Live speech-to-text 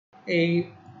এই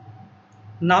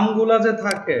নামগুলা যে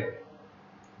থাকে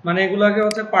মানে এগুলাকে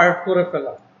হচ্ছে পার্ট করে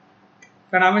ফেলা।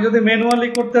 কারণ আমি যদি ম্যানুয়ালি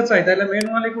করতে চাই তাহলে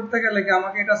ম্যানুয়ালি করতে গেলে কি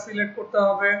আমাকে এটা সিলেক্ট করতে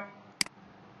হবে,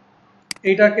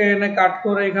 এইটাকে এনে কাট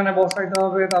করে এখানে বসাইতে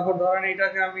হবে, তারপর ধরেন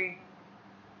এইটাকে আমি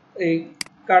এই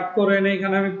কাট করে এনে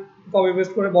এখানে আমি কপি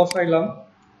পেস্ট করে বসাইলাম।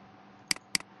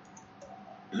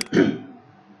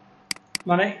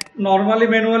 মানে নরমালি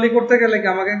ম্যানুয়ালি করতে গেলে কি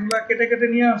আমাকে এগুলো কেটে কেটে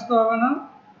নিয়ে আসতে হবে না?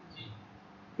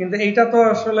 কিন্তু এইটা তো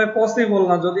আসলে পসিবল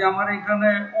না যদি আমার এখানে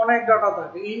অনেক ডাটা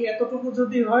থাকে। এই এতটুকু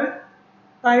যদি হয়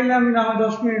তাইলে আমি না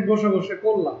 10 মিনিট বসে বসে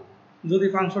করলাম যদি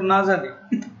ফাংশন না জানি।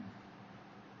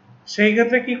 সেই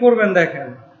ক্ষেত্রে কি করবেন দেখেন,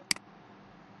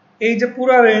 এই যে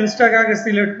পুরো রেঞ্জটাকে আগে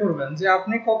সিলেক্ট করবেন যে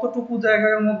আপনি কতটুকু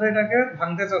জায়গার মধ্যে এটাকে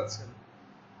ভাঙতে চাচ্ছেন।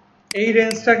 এই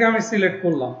রেঞ্জটাকে আমি সিলেক্ট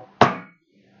করলাম,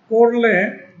 করলে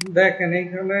দেখেন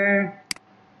এইখানে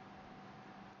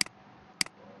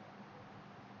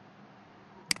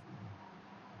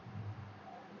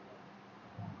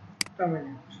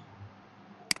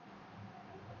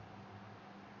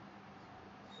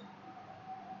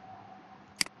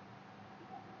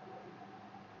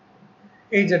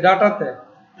এই যে ডাটাতে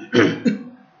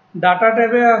ডাটা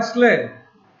ট্যাবে আসলে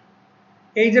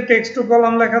এই যে টেক্সট টু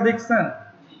কলাম লেখা দেখছেন,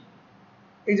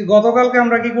 এই যে গতকালকে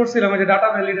আমরা কি করছিলাম, এই যে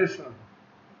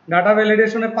ডাটা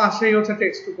ভ্যালিডেশনের পাশেই হচ্ছে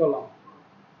টেক্সট টু কলাম।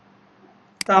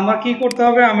 তা আমার কি করতে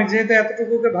হবে, আমি যেহেতু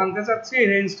এতটুকুকে ভাঙতে চাচ্ছি এই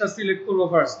রেঞ্জটা সিলেক্ট করবো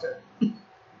ফার্স্টে।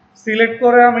 সিলেক্ট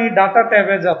করে আমি ডাটা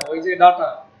ট্যাবে যাব, এই যে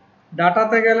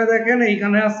ডাটাতে গেলে দেখেন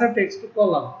এইখানে আছে text to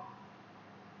column.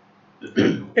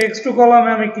 Text to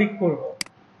কলামে আমি ক্লিক করব।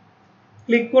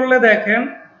 ক্লিক করলে দেখেন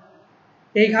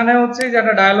এইখানে হচ্ছে যে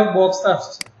একটা ডায়লগ বক্স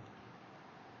আসছে।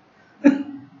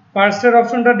 ফার্স্টের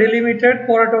অপশনটা ডেলিমিটেড,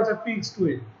 পরেরটা হচ্ছে ফিক্সড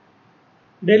উইথ।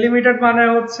 ডেলিমিটেড মানে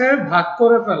হচ্ছে ভাগ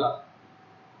করে ফেলা।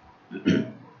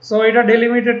 সো এটা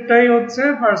ডেলিমিটেডটাই হচ্ছে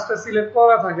ফার্স্টে সিলেক্ট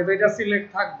করা থাকে, তো এটা সিলেক্ট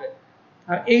থাকবে।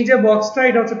 আর এই যে বক্সটা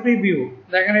এটা হচ্ছে প্রিভিউ,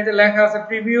 দেখেন এই যে লেখা আছে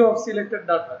প্রিভিউ অফ সিলেক্টেড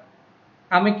ডাটা।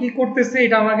 আমি কি করতেছি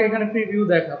এটা আমাকে এখানে প্রিভিউ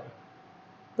দেখাবে।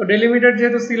 তো ডেলিমিটেড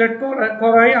যেহেতু সিলেক্ট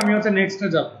করাই আমি হচ্ছে নেক্সটে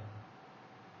যাব।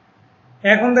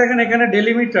 এখন দেখেন এখানে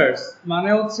ডেলিমিটারস মানে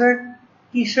হচ্ছে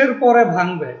কিসের পরে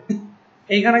ভাঙবে।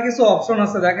 এইখানে কিছু অপশন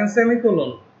আছে দেখেন, সেমিকোলন,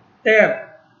 ট্যাব।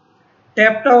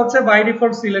 ট্যাবটা হচ্ছে বাই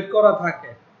ডিফল্ট সিলেক্ট করা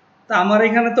থাকে, তা আমার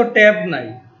এখানে তো ট্যাব নাই,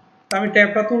 তা আমি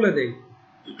ট্যাবটা তুলে দেই।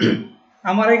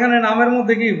 আমার এখানে নামের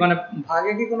মধ্যে কি মানে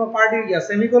ভাগে কি কোনো পার্টির গিয়া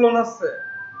সেমিকোলন আছে?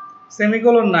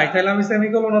 সেমিকোলন নাই, তাহলে আমি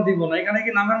সেমিকোলনও দিব না। এখানে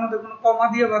কি নামের মধ্যে কোনো কমা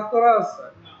দিয়ে ভাগ করা আছে?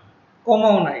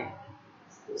 কমাও নাই।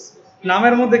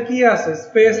 নামের মধ্যে কি আছে?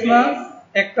 স্পেস না,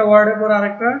 একটা ওয়ার্ডের পর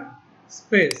আরেকটা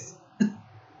স্পেস।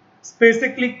 স্পেসে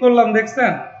ক্লিক করলাম,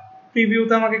 দেখছেন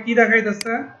প্রিভিউতে আমাকে কি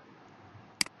দেখাইতেছে?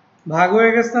 ভাগ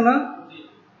হয়ে গেছে না?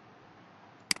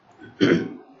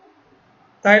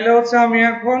 তাইলে হচ্ছে আমি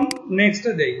এখন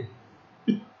নেক্সটে দেই।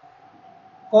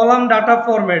 Column data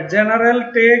format, general,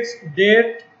 text,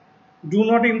 date, do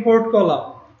not import column.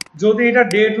 যদি এটা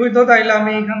ডেট হইতো তাইলে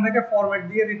আমি এখান থেকে ফরম্যাট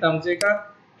দিয়ে দিতাম, যেটা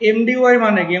এমডিওয়াই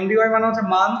মানে কি, এমডিওয়াই মানে হচ্ছে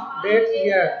মান্থ, ডেট,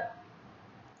 ইয়ার।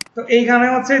 তো এইখানে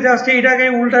হচ্ছে জাস্ট এইটাকে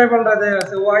উল্টায় পাল্টা দেয়া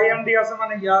আছে, ওয়াইএমডি আছে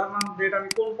মানে ইয়ার, মান্থ, ডেট। আমি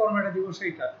কোন ফরম্যাটে দিব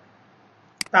সেইটা?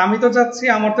 তা আমি তো চাচ্ছি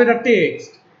আমার তো এটা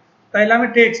টেক্সট, তাইলে আমি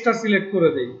টেক্সটটা সিলেক্ট করে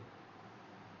দেই।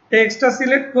 টেক্সটটা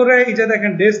সিলেক্ট করে এই যে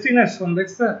দেখেন ডেস্টিনেশন,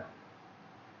 দেখছেন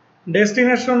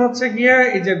ডেস্টিনেশন হচ্ছে গিয়ে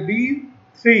এই যে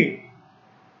B3।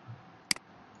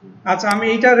 আচ্ছা আমি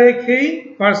এইটা রেখেই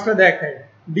ফার্স্টে দেখাই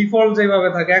ডিফল্ট যেভাবে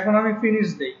থাকে। এখন আমি ফিনিশ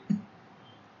দেই,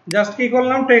 জাস্ট কি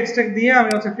করলাম টেক্সট দিয়ে আমি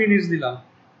হচ্ছে ফিনিশ দিলাম।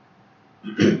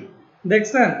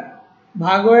 দেখছেন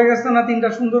ভাগ হয়ে গেছে না তিনটা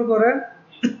সুন্দর করে?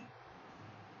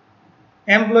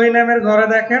 এমপ্লয়ি নেমের ঘরে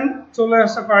দেখেন চলে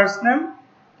আসছে ফার্স্ট নেম,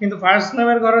 কিন্তু ফার্স্ট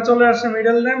নেমের ঘরে চলে আসছে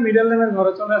মিডল নেম, মিডল নেমের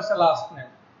ঘরে চলে আসছে লাস্ট নেম।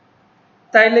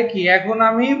 তাইলে কি এখন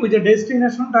আমি ওই যে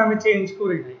ডেস্টিনেশনটা আমি চেঞ্জ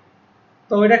করি নাই,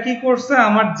 তো ওইটা কি করছে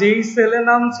আমার যেই সেলে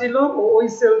নাম ছিল ওই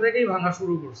সেল থেকেই ভাঙা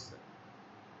শুরু করছে।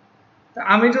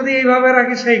 আমি যদি এইভাবে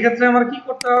রাখি সেই ক্ষেত্রে আমার কি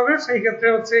করতে হবে, সেই ক্ষেত্রে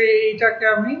হচ্ছে এইটাকে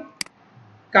আমি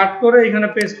কাট করে এখানে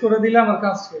পেস্ট করে দিলে আমার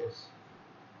কাজ শেষ।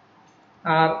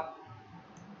 আর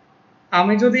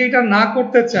আমি যদি এটা না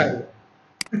করতে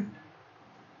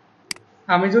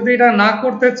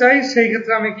চাই, সেই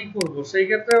ক্ষেত্রে আমি কি করব, সেই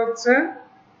ক্ষেত্রে হচ্ছে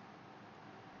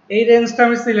এই রেঞ্জটা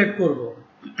আমি সিলেক্ট করব।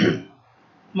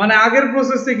 মানে আগের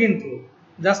প্রসেসে, কিন্তু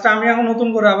জাস্ট আমি এখন নতুন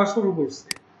করে আবার শুরু করছি।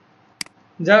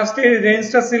 জাস্ট এই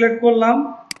রেঞ্জটা সিলেক্ট করলাম,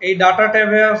 এই ডাটা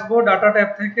ট্যাবে আসবো, ডাটা ট্যাব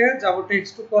থেকে যাব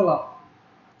text to column.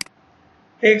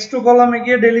 Text to কলামে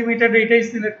গিয়ে ডেলিমিটেড এইটাই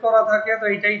সিলেক্ট করা থাকে, তো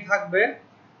এইটাই থাকবে।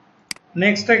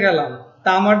 নেক্সটে গেলাম, তা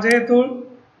আমার যেহেতু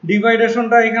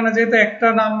ডিভাইডেশনটা এখানে যেহেতু একটা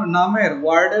নামের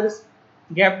ওয়ার্ডের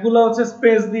গ্যাপগুলো হচ্ছে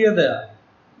স্পেস দিয়ে দেয়া,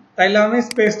 তাইলে আমি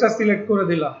স্পেসটা সিলেক্ট করে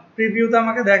দিলাম, প্রিভিউতে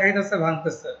আমাকে দেখাইতেছে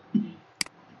ভাঙতেছে।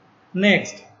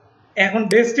 নেক্সট, এখন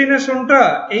ডেস্টিনেশনটা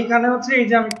এইখানে হচ্ছে এই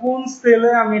যে আমি কোন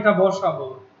সেলে আমি এটা বসাবো,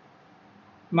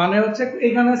 মানে হচ্ছে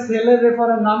এখানে সেলের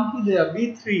রেফারের নাম কি দেয়া,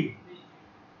 B3।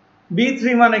 B3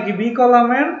 মানে কি বি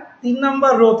কলামের 3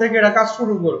 নাম্বার রো থেকে এটা কাজ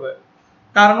শুরু করবে।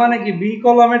 তার মানে কি বি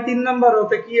কলামের 3 নাম্বার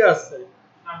রোতে কি আছে,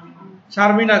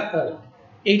 শারমিন আক্তার।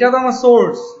 এইটা তো আমার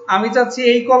সোর্স, আমি চাচ্ছি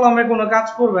এই কলামে কোনো কাজ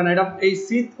করবে না, এটা এই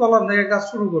সিথ কলাম থেকে কাজ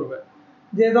শুরু করবে,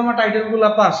 যেহেতু আমার টাইটেল গুলা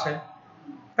পাশে।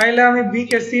 তাইলে আমি বি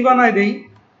কে সি বানাই দেই,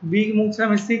 বি মুছে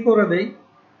আমি সি করে দেই,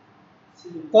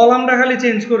 কলামটা খালি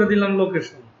চেঞ্জ করে দিলাম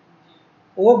লোকেশন,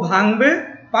 ও ভাঙবে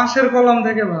পাশের কলাম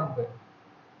থেকে ভাঙবে।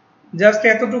 জাস্ট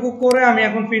এতটুকু করে আমি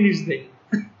এখন ফিনিশ দেই।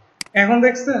 এখন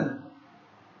দেখছেন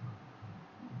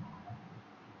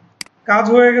কাজ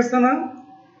হয়ে গেছে না?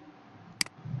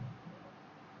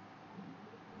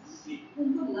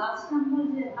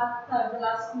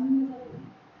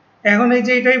 এখন এই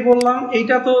যে এটাই বললাম,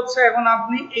 এইটা তো হচ্ছে এখন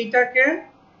আপনি এইটাকে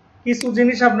কিছু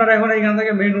জিনিস আপনার এখন এইখান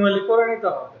থেকে ম্যানুয়ালি করে নিতে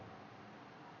হবে।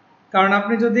 কারণ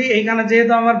আপনি যদি এইখানে,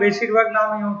 যেহেতু আমার বেশিরভাগ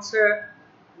নামই হচ্ছে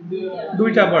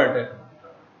দুইটা পার্টে,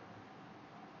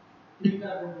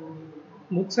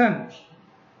 বুঝছেন?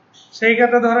 সেই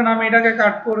ক্ষেত্রে ধরেন আমি এটাকে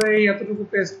কাট করে এই এতটুকু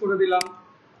পেস্ট করে দিলাম,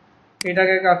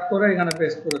 এটাকে কাট করে এখানে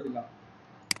পেস্ট করে দিলাম।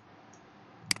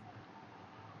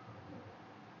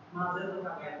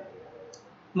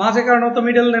 মাঝে কারণ তো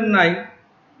মিডল নেম নাই,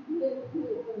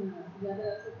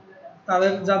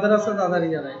 তাদের যাদের আছে তাদেরই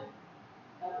জানাই।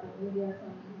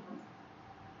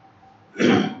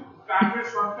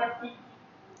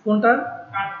 কোনটা?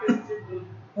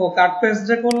 ও কাট পেস্ট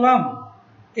যে করলাম,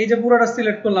 এই যে পুরোটা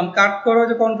সিলেক্ট করলাম, কাট করে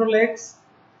যে কন্ট্রোল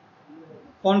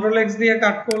এক্স দিয়ে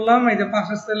কাট করলাম, এই যে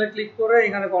পাশের সেলে ক্লিক করে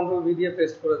এখানে কন্ট্রোল ভি দিয়ে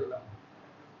পেস্ট করে দিলাম।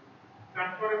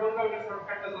 কাট করে বলতে ওটা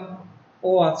শর্টকাটটা জানো?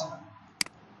 ও আচ্ছা,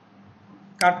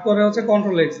 কাট করে হচ্ছে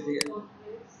কন্ট্রোল এক্স দিয়ে।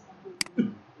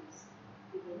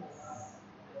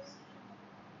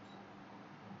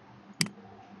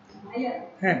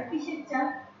 হ্যাঁ,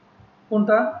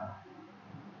 কোনটা?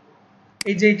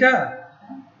 এই যে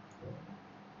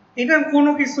এটা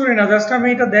কোনো কিছুই না, জাস্ট আমি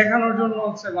এটা দেখানোর জন্য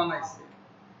হচ্ছে বানাইছি।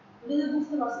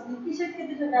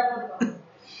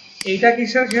 এইটা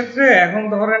কিসের ক্ষেত্রে? এখন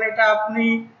ধরেন এটা আপনি,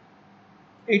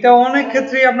 এটা অনেক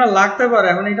ক্ষেত্রেই আপনার লাগতে পারে।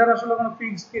 এখন এটার আসলে কোনো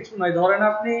ফিক্সড কিছু নাই। ধরেন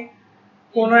আপনি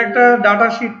কোনো একটা ডাটা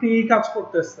শিট নিয়ে কাজ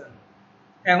করতেছেন,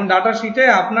 এখন ডাটা শিটে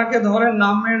আপনাকে ধরেন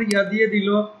নামের ইয়া দিয়ে দিল,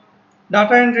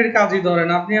 ডাটা এন্ট্রির কাজই ধরেন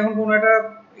আপনি এখন কোনো একটা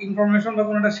ইনফরমেশন বা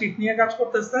কোনো একটা শিট নিয়ে কাজ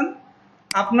করতেছেন,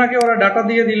 আপনাকে ওরা ডাটা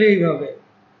দিয়ে দিলে এইভাবে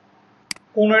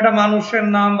কোনো একটা মানুষের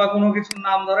নাম বা কোনো কিছুর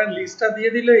নাম ধরেন লিস্টটা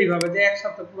দিয়ে দিলে এইভাবে যে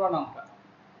একসাথে পুরো নামটা।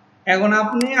 এখন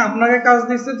আপনাকে কাজ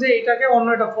দিচ্ছে যে এটাকে অন্য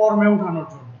একটা ফর্মে উঠানোর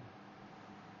জন্য।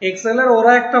 এক্সেলের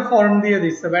ওরা একটা ফর্ম দিয়ে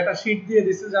দিচ্ছে বা একটা শিট দিয়ে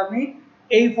দিচ্ছে যে আপনি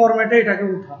এই ফরম্যাটে এটাকে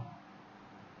উঠান।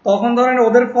 তখন ধরেন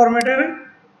ওদের ফরম্যাটের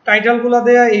টাইটেল গুলা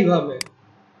দেয়া এইভাবে,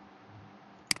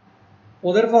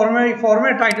 ওদের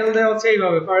ফর্মে টাইটেল দেওয়া হচ্ছে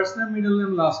এইভাবে, first name, middle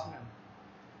name, last name.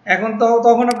 এখন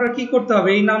তখন আপনার কি করতে হবে,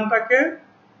 এই নামটাকে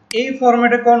এই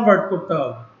ফরম্যাটে কনভার্ট করতে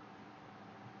হবে।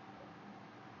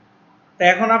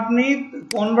 এখন আপনি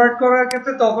কনভার্ট করার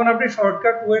ক্ষেত্রে তখন আপনি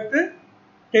শর্টকাট ওয়েতে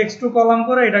টেক্সট টু কলাম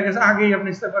করে এটাকে আগেই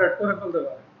আপনি সেপারেট করে ফেলতে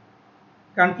পারেন।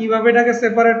 কারণ কিভাবে এটাকে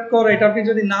সেপারেট করে এটা আপনি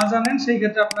যদি না জানেন, সেই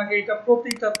ক্ষেত্রে আপনাকে এটা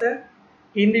প্রতিটাতে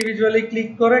ইন্ডিভিজুয়ালি ক্লিক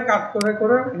করে কাট করে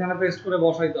করে এখানে পেস্ট করে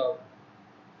বসাইতে হবে।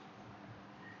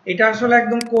 এটা আসলে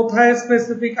একদম কোথায়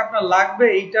স্পেসিফিক আপনার লাগবে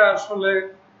এইটা আসলে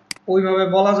ওইভাবে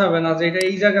বলা যাবে না যে এটা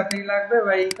এই জায়গাতেই লাগবে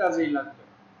বা এই কাজেই লাগবে।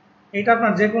 এটা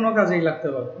আপনার যে কোনো কাজেই লাগতে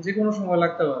পারে, যে কোনো সময়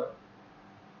লাগতে পারে।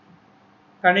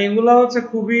 কারণ এগুলো হচ্ছে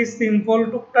খুবই সিম্পল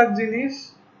টুকটাক জিনিস,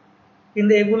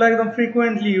 কিন্তু এগুলো একদম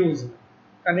ফ্রিকুয়েন্টলি ইউজ।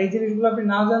 কারণ এই জিনিসগুলো আপনি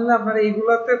না জানলে আপনার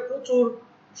এইগুলাতে প্রচুর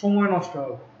সময় নষ্ট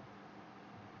হবে।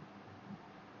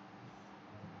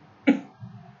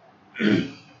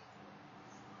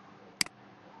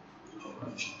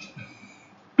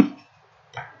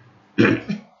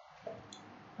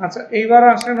 আচ্ছা, এইবার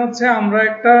আসেন হচ্ছে আমরা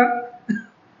একটা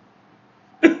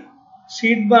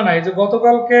শীট বানাই। যে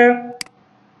গতকালকে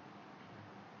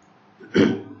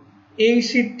এই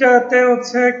শীটটাতে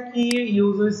হচ্ছে কি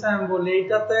ইউজ হয়েছে আমি বলি,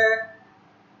 এইটাতে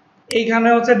এইখানে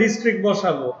হচ্ছে ডিস্ট্রিক্ট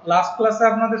বসাবো। লাস্ট ক্লাসে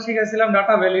আপনাদের শিখাইছিলাম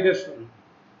ডাটা ভ্যালিডেশন,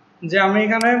 যে আমি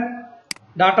এখানে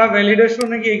ডাটা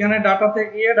ভ্যালিডেশনে গিয়ে এখানে ডাটাতে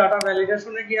গিয়ে ডাটা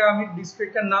ভ্যালিডেশনে গিয়ে আমি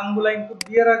ডিস্ট্রিক্টের নামগুলো ইনপুট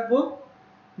দিয়ে রাখবো,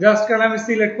 জাস্ট কারণ আমি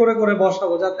সিলেক্ট করে করে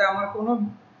বসাবো যাতে আমার কোনো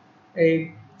এই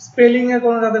স্পেলিং এ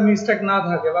কোনো যাতে মিস্টেক না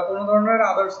থাকে বা কোনো ধরনের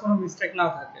আদার্স কোনো মিস্টেক না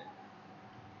থাকে।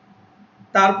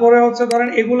 তারপরে হচ্ছে ধরেন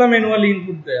এগুলা ম্যানুয়ালি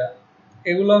ইনপুট দেয়া,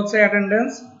 এগুলো হচ্ছে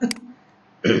অ্যাটেন্ডেন্স।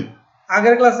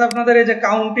 আগের ক্লাসে আপনাদের এই যে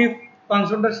কাউন্টিফ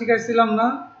ফাংশনটা শিখাইছিলাম না,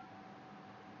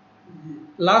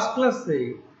 লাস্ট ক্লাসে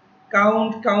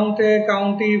কাউন্ট, কাউন্টে,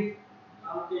 কাউন্টিফ,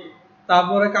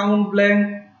 তারপরে কাউন্ট ব্ল্যাঙ্ক,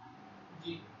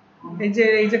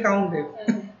 এই যে কাউন্টে,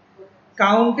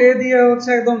 কাউন্টে দিয়ে হচ্ছে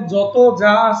একদম যত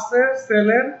যা আছে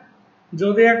সেলের,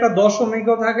 যদি একটা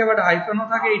দশমিকও থাকে বাট হাইফেনও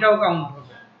থাকে এটাও কাউন্ট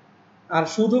হবে। আর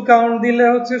শুধু কাউন্ট দিলে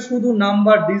হচ্ছে শুধু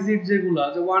নাম্বার ডিজিট যেগুলা,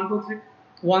 যে 1 2 3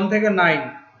 1 থেকে 9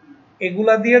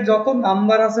 এগুলা দিয়ে যত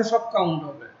নাম্বার আছে সব কাউন্ট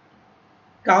হবে।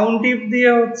 কাউন্টিফ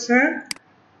দিয়ে হচ্ছে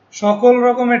সকল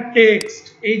রকমের টেক্সট,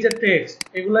 এই যে টেক্সট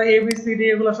এগুলা এবিসিডি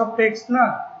এগুলা সব টেক্সট না,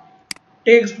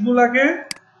 টেক্সট গুলাকে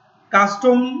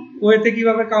কাস্টম ওয়েতে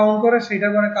কিভাবে কাউন্ট করে সেটা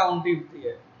করে কাউন্টিফ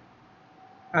দিয়ে।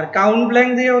 আর কাউন্ট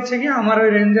ব্ল্যাঙ্ক দিয়ে হচ্ছে কি আমার ওই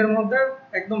রেঞ্জের মধ্যে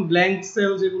একদম ব্ল্যাঙ্ক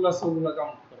সেল যেগুলো আছে ওগুলো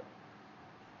কাউন্ট করে।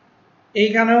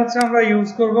 এইখানে হচ্ছে আমরা ইউজ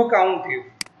করব কাউন্টিফ।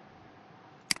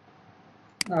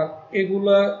 আর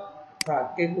এগুলা থাক,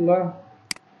 এগুলা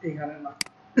এখানে না।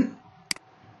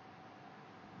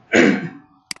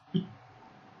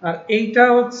 আর এইটা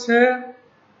হচ্ছে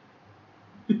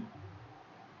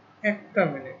একটা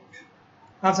মিনিট,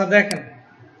 আচ্ছা দেখেন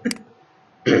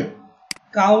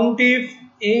কাউন্টিফ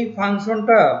এই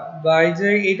ফাংশনটা বা এই যে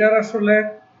এটার আসলে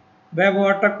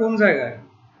ব্যবহারটা কোন জায়গায়,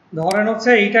 ধরেন হচ্ছে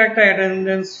এইটা একটা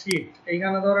অ্যাটেন্ডেন্স শিট,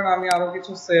 এইখানে ধরেন আমি আরো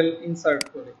কিছু সেল ইনসার্ট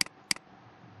করি,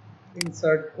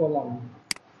 ইনসার্ট কলাম,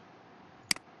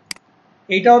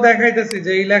 এইটাও দেখাইতেছি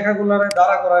যে এই লেখাগুলোরে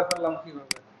দ্বারা করায় ফেললাম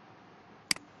কিভাবে।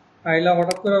 তাইলে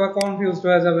হঠাৎ করে আবার কনফিউজড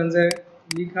হয়ে যাবেন যে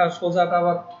লেখা সোজাটা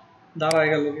আবার দাঁড়ায়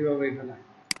গেল কিভাবে এখানে।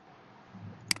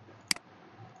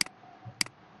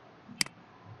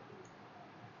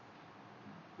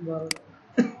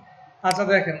 আচ্ছা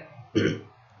দেখেন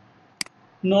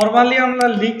নরমালি আমরা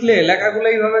লিখলে লেখাগুলো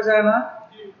এইভাবে যায় না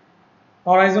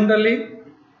হরাইজন্টালি।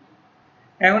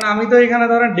 এখন আমি তো এখানে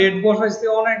ধরেন ডেট বসাইছি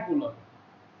অনেকগুলো,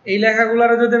 এই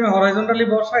লেখাগুলোরে যদি আমি হরাইজন্টালি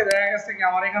বসাই দেখা গেছে কি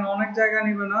আমার এখানে অনেক জায়গা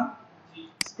নিবে না,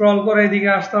 স্ক্রল করে এদিকে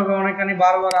আসতে হবে, অনেকখানি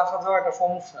বারবার আসা যাওয়া একটা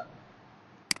সমস্যা।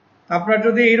 আপনার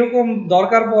যদি এইরকম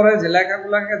দরকার পড়ে যে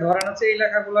লেখাগুলাকে ধরেন হচ্ছে এই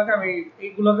লেখাগুলাকে আমি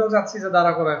এইগুলোকেও চাচ্ছি যে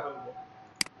দাঁড়া করায় ফেলবো,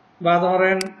 বা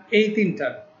ধরেন এই তিনটা,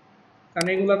 কারণ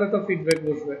এইগুলাতে তো ফিডব্যাক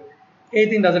বসবে, এই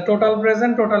তিনটা যে total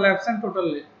present, total absent, total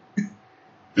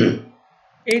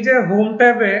এই যে হোম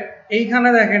ট্যাবে এইখানে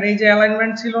দেখেন এই যে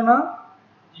অ্যালাইনমেন্ট ছিল না,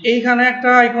 এইখানে একটা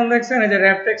আইকন দেখছেন এই যে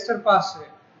র‍্যাপ টেক্সটের পাশে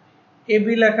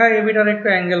এবি লেখা, এবিটার একটা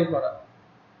অ্যাঙ্গেল করা,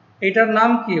 এটার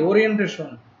নাম কি ওরিয়েন্টেশন।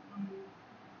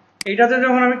 এইটাতে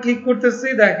যখন আমি ক্লিক করতেছি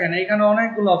দেখেন এইখানে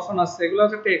অনেকগুলো অপশন আছে, এগুলো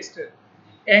হচ্ছে টেক্সটের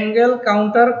angle,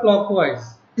 counter, clockwise.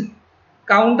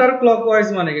 Counter clockwise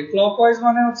মানে কি, ক্লকওয়াইজ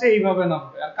মানে হচ্ছে এইভাবে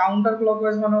নামবে, আর কাউন্টার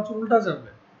ক্লকওয়াইজ মানে হচ্ছে উল্টা যাবে।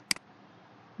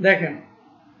 দেখেন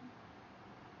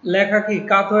লেখা কি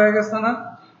কাত হয়ে গেছে না,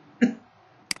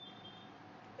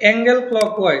 অ্যাঙ্গেল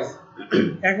ক্লকওয়াইজ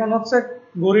এখন হচ্ছে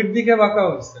ঘড়ির দিকে বাঁকা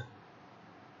হয়েছে।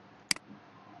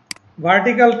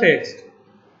 ভার্টিক্যাল টেক্সট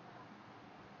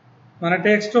মানে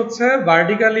টেক্সট হচ্ছে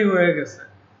ভার্টিক্যালি হয়ে গেছে,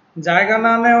 জায়গা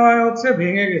না নেওয়া হচ্ছে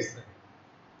ভেঙে গেছে।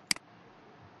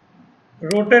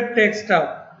 Rotate text up,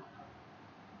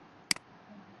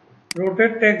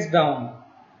 rotate text down,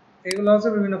 এগুলো হচ্ছে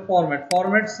বিভিন্ন ফরম্যাট,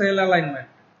 ফরম্যাট সেল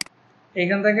অ্যালাইনমেন্ট,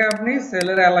 এখান থেকে আপনি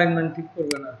সেলের অ্যালাইনমেন্ট ঠিক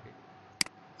করবেন আর কি।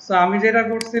 সো আমি যেটা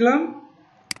করছিলাম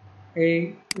এই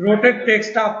রোটেট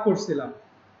টেক্সট আপ করছিলাম,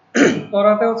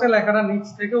 করাতে হচ্ছে লেখাটা নিচ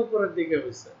থেকে উপরের দিকে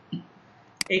হয়েছে।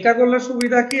 এইটা করলে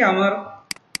সুবিধা কি, আমার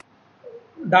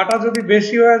ডাটা যদি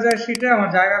বেশি হয়ে যায় শীটে আমার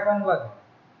জায়গা কম লাগে,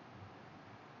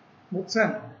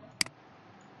 বুঝছেন।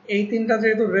 এই তিনটা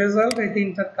যেহেতু রেজাল্ট, এই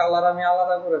তিনটার কালার আমি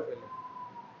আলাদা করে ফেলি।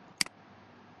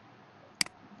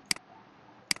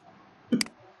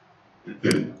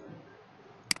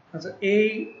 আচ্ছা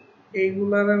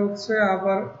এইগুলারে হচ্ছে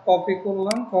আবার কপি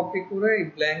করলাম, কপি করে এই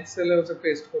ব্ল্যাঙ্ক সেলে হচ্ছে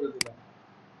পেস্ট করে দিলাম,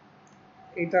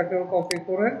 এটাকেও কপি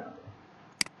করে।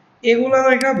 এগুলা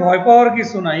দেখা ভয় পাওয়ার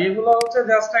কিছু নাই, এগুলো হচ্ছে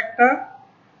জাস্ট একটা,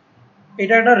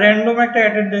 এটা একটা র্যান্ডম একটা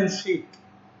অ্যাটেন্ডেন্স শিট।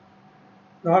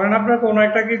 ধরেন আপনার কোনো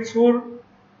একটা কিছুর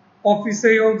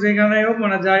অফিসেই হোক যেখানেই হোক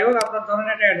মানে যাই হোক আপনার ধরেন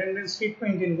একটা অ্যাটেন্ডেন্স শিট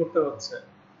মেনটেন করতে হচ্ছে,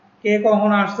 কে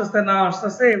কখন আসতেছে না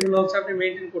আসতেছে এগুলো হচ্ছে আপনি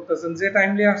মেনটেন করতেছেন, যে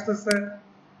টাইমলি আসতেছে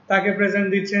তাকে প্রেজেন্ট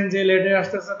দিচ্ছেন, যে লেটে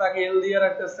আসতেছে তাকে এল দিয়ে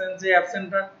রাখতেছেন, যে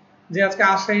অ্যাবসেন্টটা যে আজকে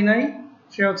আসেই নাই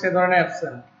সে হচ্ছে ধরেন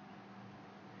অ্যাবসেন্ট।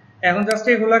 এখন জাস্ট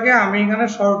এগুলাকে আমি এখানে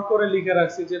শর্ট করে লিখে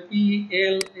রাখছি যে পি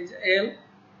এল এল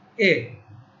এ,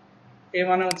 এ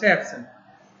মানে হচ্ছে অ্যাবসেন্ট।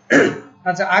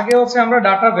 আচ্ছা আগে হচ্ছে আমরা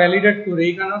ডাটা ভ্যালিডেট করি,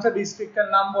 এখানে হচ্ছে ডিস্ট্রিক্টের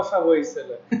নাম বসাবো এই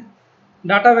সেলে।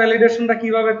 ডাটা ভ্যালিডেশনটা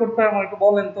কিভাবে করতে হয় আমাকে একটু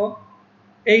বলেন তো।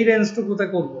 এই রেঞ্জটুকুতে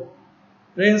করব,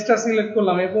 রেঞ্জটা সিলেক্ট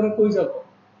করলাম, এরপরে কই যাব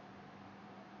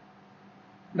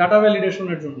ডাটা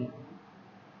ভ্যালিডেশনের জন্য।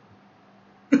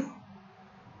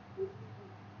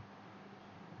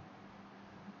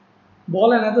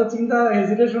 বলেন, এত চিন্তা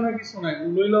হেজিটেশনের কিছু নাই,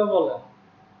 লইলেও বলেন।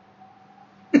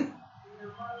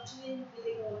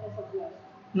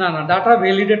 না না, ডাটা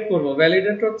ভ্যালিডেট করব।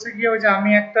 ভ্যালিডেট হচ্ছে কি, ওই যে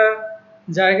আমি একটা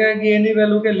জায়গায় গিয়ে এনি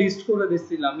ভ্যালুকে লিস্ট করে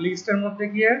দিচ্ছিলাম, লিস্টের মধ্যে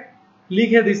গিয়ে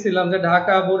লিখে দিচ্ছিলাম যে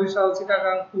ঢাকা, বরিশাল,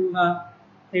 চিটাগাং, খুলনা,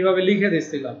 এইভাবে লিখে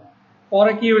দিচ্ছিলাম।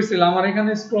 পরে কি হয়েছিল, আমার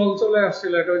এখানে স্ক্রল চলে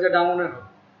আসছিল, এটা ওই যে ডাউনের,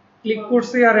 ক্লিক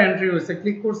করছি আর এন্ট্রি হয়েছে,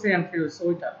 ক্লিক করছি এন্ট্রি হয়েছে,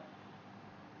 ওইটা।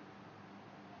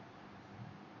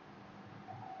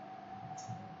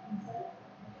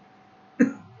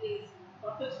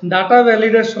 ডাটা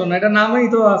ভ্যালিডেশন, এটা নামেই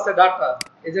তো আছে ডাটা।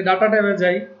 এই যে ডাটা ট্যাবে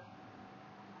যাই,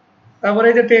 তারপরে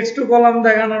এই যে টেক্সট টু কলাম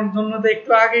দেখানোর জন্য তো একটু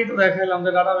আগেই তো দেখাইলাম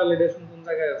যে ডাটা ভ্যালিডেশন কোন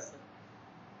জায়গায় আছে।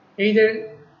 এই যে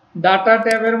ডাটা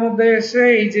ট্যাবের মধ্যে এসে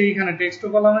এই যে এখানে টেক্সট টু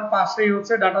কলামের পাশেই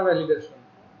হচ্ছে ডাটা ভ্যালিডেশন।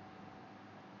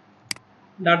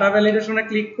 ডাটা ভ্যালিডেশনে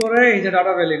ক্লিক করে এই যে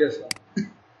ডাটা ভ্যালিডেশন।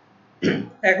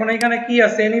 এখন এখানে কি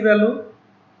আছে, এনি ভ্যালু।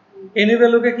 এনি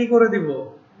ভ্যালুকে কি করে দিব,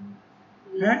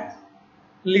 হ্যাঁ,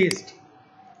 লিস্ট।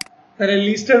 তাহলে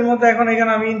লিস্টের মধ্যে এখন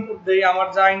এখানে আমি ইনপুট দেই, আমার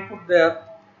যা ইনপুট দেয়ার,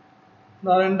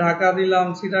 ধরেন ঢাকা দিলাম,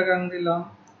 চিটাগাং দিলাম,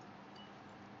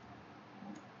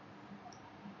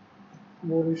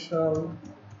 বরিশাল,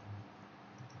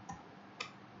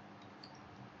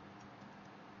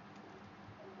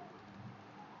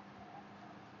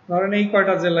 ধরেন এই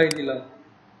কয়টা জেলায় দিলাম,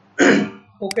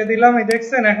 ওকে দিলাম। এই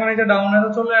দেখছেন এখন এই যে ডাউনেরও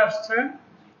চলে আসছে।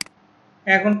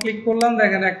 এখন ক্লিক করলাম,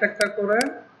 দেখেন একটা একটা করে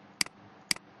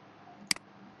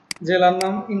জেলার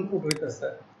নাম ইনপুট হইতেছে।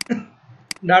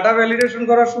 ডাটা ভ্যালিডেশন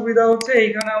করার সুবিধা হচ্ছে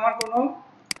এইখানে আমার কোনো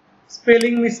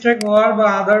স্পেলিং মিস্টেক হওয়ার বা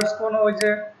আদার্স কোনো, ওই যে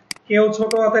কেউ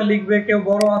ছোট হাতে লিখবে, কেউ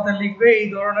বড় হাতে লিখবে, এই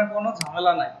ধরনের কোনো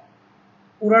ঝামেলা নাই।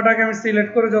 পুরাটাকে আমি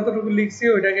সিলেক্ট করে যতটুকু লিখছি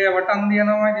ওইটাকে আবার টান দিয়ে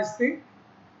নামাই দিচ্ছি,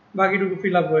 বাকিটুকু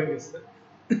ফিল আপ হয়ে গেছে।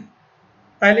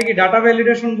 তাইলে কি ডাটা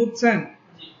ভ্যালিডেশন বুঝছেন?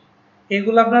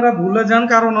 এগুলো আপনারা ভুলে যান,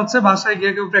 কারণ হচ্ছে বাসায়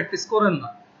গিয়ে কেউ প্র্যাকটিস করেন না।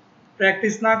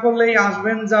 প্র্যাকটিস না করলেই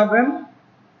আসবেন যাবেন,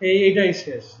 এইটাই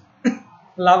শেষ।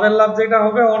 লাভের লাভ যেটা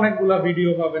হবে, অনেকগুলা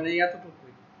ভিডিও পাবেন, এই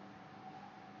এতটুকুই।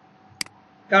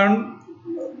 কারণ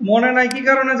মনে নাই কি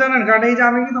কারণে জানেন, কারণ এই যে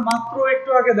আমি কিন্তু মাত্র একটু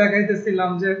আগে দেখাইতেছিলাম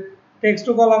যে টেক্সট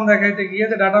টু কলাম দেখাইতে গিয়ে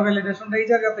যে ডাটা ভ্যালিডেশনটা এই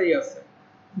জায়গাতেই আছে।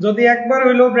 যদি একবার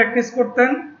হইলেও প্র্যাকটিস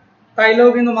করতেন তাইলেও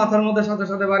কিন্তু মাথার মধ্যে সাথে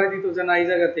সাথে বাড়ি দিত যে না এই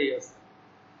জায়গাতেই আছে।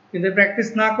 কিন্তু প্র্যাকটিস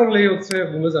না করলেই হচ্ছে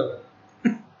ভুলে যাবে।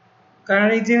 কারণ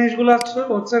এই জিনিসগুলো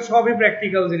হচ্ছে সবই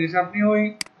প্র্যাকটিক্যাল জিনিস। আপনি ওই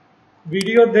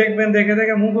ভিডিও দেখবেন, দেখে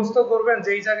দেখে মুখস্থ করবেন যে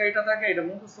এই জায়গায় এটা থাকে, এটা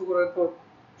মুখস্থ করে তো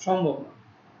সম্ভব না।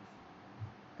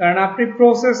 কারণ আপনি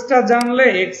প্রসেসটা জানলে,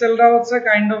 এক্সেলটা হচ্ছে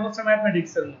কাইন্ড অফ হচ্ছে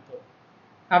ম্যাথমেটিক্স এর মতো।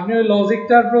 আপনি ওই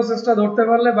লজিকটার প্রসেসটা ধরতে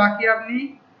পারলে বাকি আপনি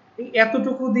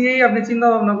এতটুকু দিয়েই আপনি চিন্তা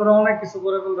ভাবনা করে অনেক কিছু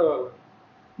করে ফেলতে পারবেন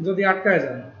যদি আটকায়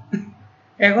যান।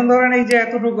 এখন ধরেন এই যে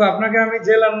এতটুকু আপনাকে আমি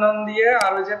জেলার নাম দিয়ে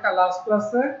আর ওই যে লাস্ট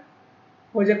ক্লাসে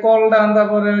ওই যে কল ডান,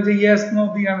 তারপরে ওই যে ইয়েস নো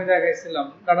দিয়ে আমি দেখাইছিলাম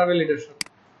ডাটা ভ্যালিডেশন।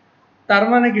 তার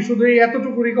মানে কি শুধু এই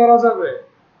এতটুকুই করা যাবে?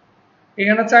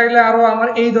 এখানে চাইলে আরো আমার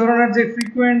এই ধরনের যে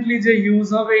ফ্রিকুয়েন্টলি যে ইউজ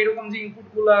হবে, এরকম যে ইনপুট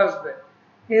গুলো আসবে,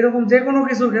 এরকম যে কোনো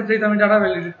কিছুর ক্ষেত্রে আমি ডাটা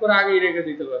ভ্যালিডেট করে আগেই রেখে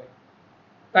দিতে পারি।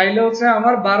 তাইলে হচ্ছে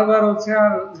আমার বারবার হচ্ছে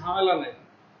আর ঝামেলা নেই,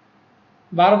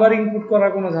 বারবার ইনপুট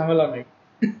করার কোনো ঝামেলা নেই।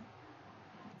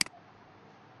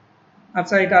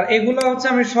 আচ্ছা, এটা এগুলো হচ্ছে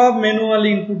আমি সব ম্যানুয়ালি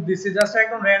ইনপুট দিছি, জাস্ট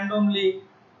একদম র্যান্ডমলি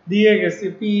দিয়ে গেছি,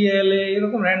 পিএলএ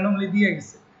এরকম র্যান্ডমলি দিয়ে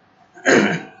গেছি।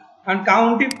 কারণ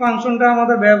কাউন্টিফ ফাংশনটা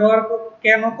আমাদের ব্যবহার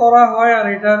কেন করা হয় আর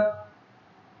এটার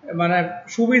মানে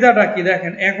সুবিধাটা কি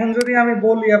দেখেন। এখন যদি আমি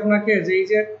বলি আপনাকে যে এই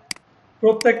যে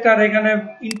প্রত্যেকটার এখানে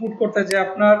ইনপুট করতে, যে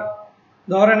আপনার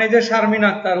ধরেন এই যে শারমিন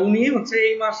আক্তার, উনি হচ্ছে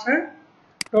এই মাসে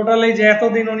টোটাল এই যে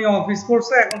এতদিন উনি অফিস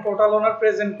করছে, এখন টোটাল ওনার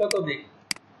প্রেজেন্ট কতদিন,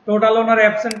 টোটাল ওনার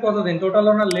অ্যাবসেন্ট কতদিন, টোটাল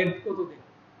ওনার লেন্থ কতদিন,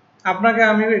 আপনাকে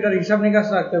আমি এটার হিসাব নিকাশ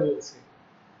রাখতে বলছি।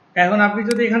 এখন আপনি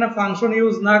যদি এখানে ফাংশন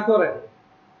ইউজ না করেন,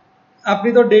 আপনি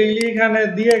তো ডেইলি এখানে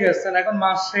দিয়ে গেছেন, এখন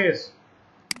মাস শেষ,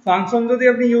 ফাংশন যদি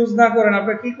আপনি ইউজ না করেন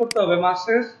আপনার কি করতে হবে, মাস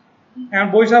শেষ এখন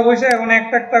বৈশা বৈশা এখন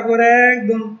একটা একটা করে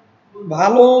একদম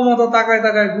ভালো মতো তাকায়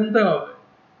তাকায় গুনতে হবে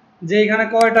যে এখানে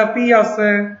কয়টা পি আছে।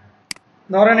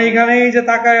 ধরেন এইখানে এই যে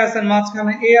তাকায় আছেন,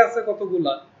 মাঝখানে এ আছে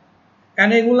কতগুলা,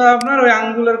 কারণ এগুলা আপনার ওই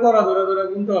আঙ্গুলের করা ধরে ধরে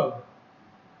গুনতে হবে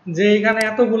যে এখানে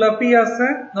এতগুলা পি আছে,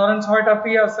 ধরেন 6টা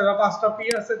পি আছে বা 5টা পি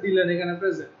আছে, দিলেন এখানে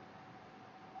প্রেজেন্ট।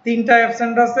 3টা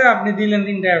অ্যাবসেন্ট আছে, আপনি দিলেন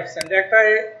 3টা অ্যাবসেন্ট, একটা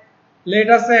লেট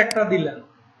আছে একটা দিলেন।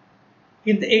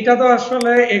 কিন্তু এটা তো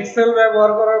আসলে এক্সেল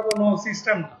ব্যবহার করার কোনো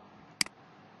সিস্টেম না।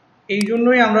 এই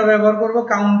জন্যই আমরা ব্যবহার করব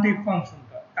কাউন্টিফ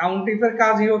ফাংশনটা। কাউন্টিফের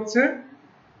কাজই হচ্ছে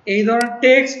এই ধরনের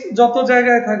টেক্সট যত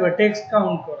জায়গায় থাকবে টেক্সট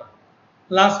কাউন্ট করা।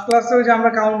 লাস্ট ক্লাসে ওই যে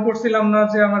আমরা কাউন্ট করছিলাম না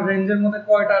যে আমার রেঞ্জের মধ্যে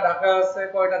কয়টা ঢাকা আছে,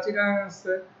 কয়টা চিটাগাং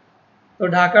আছে, তো তো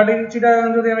ঢাকা চিটাগাং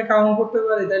যদি আমি কাউন্ট করতে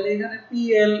পারি তাহলে এখানে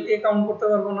পিএল এ কাউন্ট করতে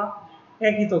পারবো না?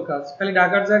 একই তো কাজ, খালি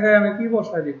ঢাকার জায়গায় আমি পি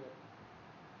বসাই দিব,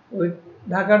 ওই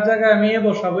ঢাকার জায়গায় আমি এ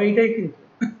বসাবো, এইটাই কিন্তু।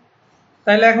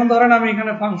 তাইলে এখন ধরেন আমি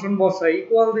এখানে ফাংশন বসাই,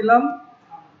 ইকুয়াল দিলাম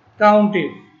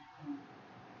CountIF,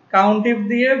 CountIF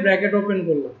দিয়ে ব্র্যাকেট ওপেন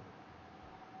করলাম।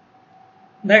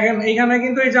 দেখেন এখানে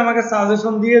কিন্তু এই যে আমাকে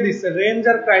সাজেশন দিয়ে দিচ্ছে রেঞ্জ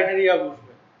আর ক্রাইটেরিয়া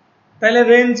বসবে। তাহলে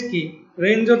রেঞ্জ কি?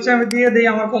 রেঞ্জ হচ্ছে আমি দিয়ে দেই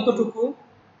আমার কতটুকু,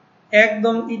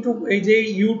 একদম এই যে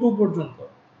ইউ2 পর্যন্ত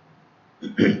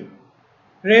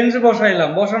রেঞ্জ বসাইলাম,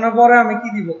 বসানোর পরে আমি কি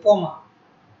দিব, কমা।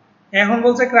 এখন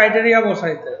বলছে ক্রাইটেরিয়া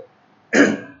বসাইতে।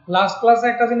 লাস্ট ক্লাসে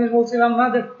একটা জিনিস বলছিলাম না,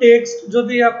 যে টেক্সট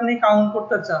যদি আপনি কাউন্ট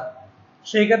করতে চান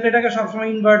সেই ক্ষেত্রে এটাকে সবসময়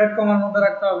ইনভার্টেড কমার মধ্যে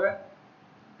রাখতে হবে।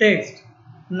 টেক্সট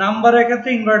নাম্বারের ক্ষেত্রে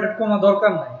ইনভার্টেড কমা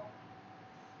দরকার নাই।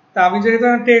 তা আমি যেহেতু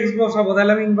টেক্সট বসাবো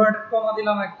তাহলে আমি ইনভার্টেড কমা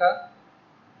দিলাম একটা।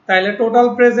 তাইলে টোটাল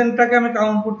প্রেজেন্টটাকে আমি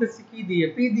কাউন্ট করতেছি কি দিয়ে,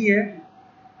 পি দিয়ে।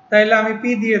 তাইলে আমি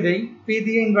পি দিয়ে দেই, পি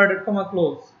দিয়ে inverted comma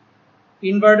close,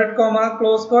 inverted comma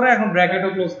close করে এখন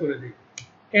ব্র্যাকেটও ক্লোজ করে দিই,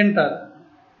 এন্টার।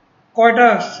 কয়টা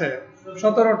আসছে?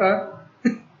 17টা।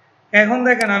 এখন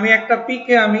দেখেন আমি একটা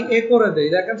পিকে আমি এ করে দেই,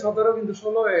 দেখেন 17 কিন্তু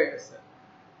 16 হয়ে গেছে।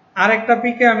 আরেকটা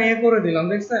পিকে আমি এ করে দিলাম,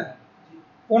 দেখছেন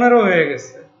 15 হয়ে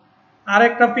গেছে।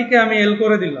 আরেকটা পিকে আমি এল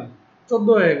করে দিলাম,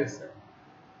 14 হয়ে গেছে।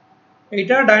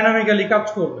 এইটা ডাইনামিক্যালি কাজ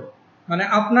করবে, মানে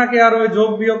আপনাকে আর ওই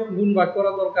যোগ বিয়োগ গুণ ভাগ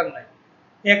করার দরকার নাই।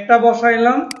 একটা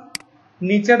বসাইলাম,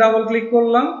 নিচে ডাবল ক্লিক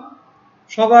করলাম,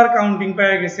 সবার কাউন্টিং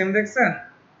পেয়ে গেছেন, দেখছেন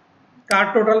কার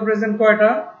টোটাল প্রেজেন্ট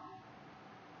কয়টা।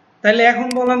 তাহলে এখন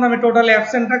বললাম আমি টোটাল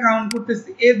অ্যাবসেন্টটা কাউন্ট করতেছি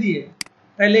এ দিয়ে,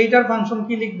 তাহলে এইটার ফাংশন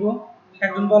কি লিখবো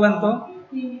একজন বলেন তো?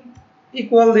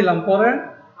 ইকুয়াল দিলাম, পরে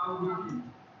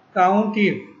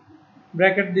CountIF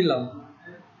ব্র্যাকেট দিলাম,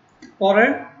 পরে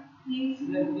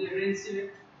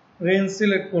রেঞ্জ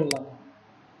সিলেক্ট করলাম,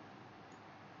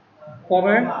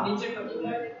 পরে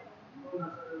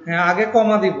হ্যাঁ আগে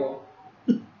কমা দিব,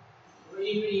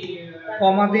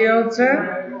 কমা দিয়ে হচ্ছে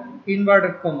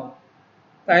ইনভার্টেড কমা।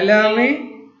 তাইলে আমি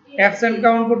অ্যাবসেন্ট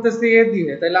কাউন্ট করতেছি এ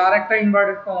দিয়ে, তাইলে আরেকটা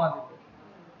ইনভার্টেড কমা দিব।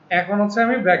 এখন হচ্ছে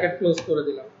আমি ব্র্যাকেট ক্লোজ করে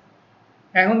দিলাম।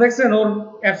 এখন দেখছেন ওর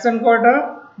অ্যাবসেন্ট কয়টা?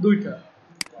 2টা।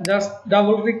 জাস্ট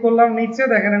ডাবল ক্লিক করলাম নিচে,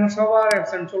 দেখেন এখন সবার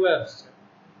অ্যাবসেন্ট চলে আসছে।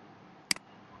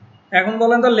 এখন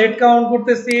বলেন তো লেট কাউন্ট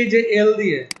করতেছি এই যে এল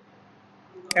দিয়ে,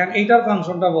 এখন এইটার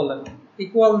ফাংশনটা বলেন।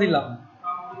 ইকুয়াল দিলাম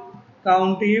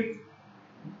CountIF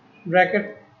ব্র্যাকেট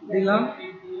দিলাম,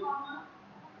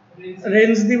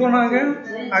 রেঞ্জ দিব না, আগে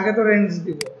আগে তো রেঞ্জ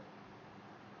দিব,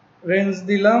 রেঞ্জ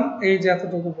দিলাম এই যে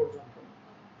এতটুকু পর্যন্ত।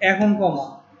 এখন কমা,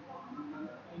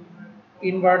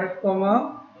 ইনভার্টেড কমা,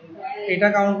 এটা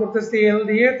কাউন্ট করতেছি এল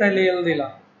দিয়ে, তাইলে এল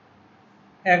দিলাম।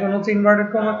 এখন হচ্ছে ইনভার্টেড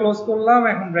কমা ক্লোজ করলাম,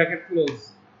 এখন ব্র্যাকেট ক্লোজ।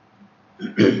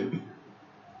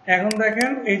 এখন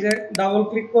দেখেন এই যে ডাবল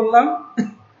ক্লিক করলাম,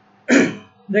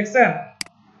 দেখছেন।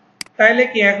 তাইলে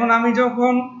কি এখন আমি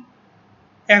যখন,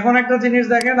 এখন একটা জিনিস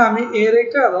দেখেন, আমি এর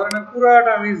একটা ধরেন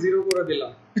পুরাটা আমি 0 করে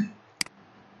দিলাম,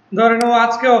 ধরেন ও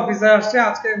আজকে অফিসে আসছে,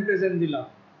 আজকে আমি প্রেজেন্ট দিলাম,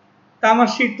 তা আমার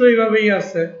শীট তো এইভাবেই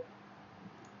আছে।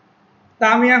 তা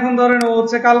আমি এখন ধরেন ও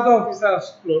হচ্ছে কালকে অফিসে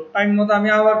আসলো টাইম মতো, আমি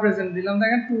আবার প্রেজেন্ট দিলাম,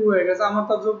 দেখেন 2 হয়ে গেছে। আমার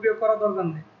তো যোগ বিয়োগ করার দরকার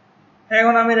নেই।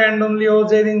 এখন আমি র্যান্ডমলি ও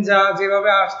যেদিন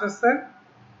যেভাবে আসতেছে,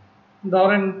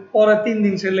 ধরেন পরে 3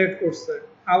 দিন সে লেট করছে,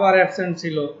 আবার অ্যাবসেন্ট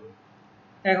ছিল,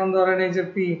 এখন ধরেন এই যে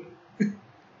পি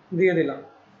দিয়ে দিলাম,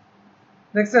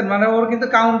 দেখছেন। মানে ওর কিন্তু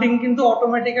কাউন্টিং কিন্তু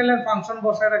অটোমেটিক্যালি ফাংশন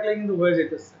বসায় রাখলে কিন্তু হয়ে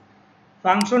যেতেছে।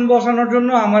 ফাংশন বসানোর জন্য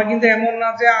আমার কিন্তু এমন না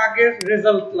যে আগে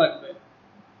রেজাল্ট লাগবে,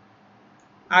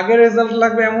 আগে রেজাল্ট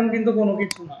লাগবে এমন কিন্তু কোনো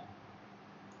কিছু না।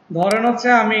 ধরেন হচ্ছে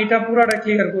আমি এটা পুরাটা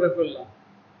ক্লিয়ার করে ফেললাম,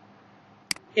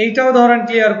 এইটাও ধরেন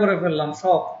ক্লিয়ার করে ফেললাম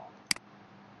সব,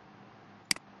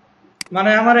 মানে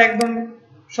আমার একদম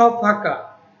সব ফাঁকা।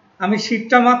 আমি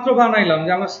শীটটা মাত্র বানাইলাম,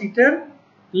 যে আমার শীটের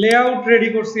লেআউট রেডি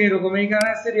করছি এরকম, এইখানে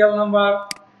সিরিয়াল নাম্বার,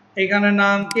 এইখানে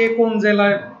নাম, কে কোন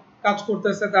জেলায় কাজ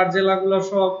করতেছে তার জেলাগুলো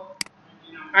সব,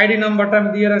 আইডি নাম্বারটা আমি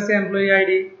দিয়ে রাখছি, এমপ্লয়ি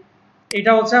আইডি।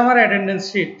 এটা হচ্ছে আমার অ্যাটেন্ডেন্স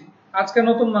শীট, আজকে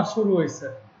নতুন মাস শুরু হয়েছে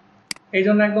এই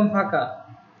জন্য একদম ফাঁকা।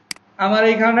 আমার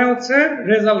এইখানে হচ্ছে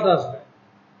রেজাল্ট আসবে,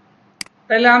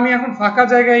 তাইলে আমি এখন ফাঁকা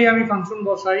জায়গায় আমি ফাংশন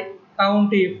বসাই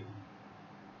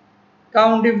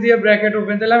CountIF দিয়ে ব্র্যাকেট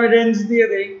ওপেন, তাহলে আমি রেঞ্জ দিয়ে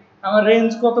দেই, আমার রেঞ্জ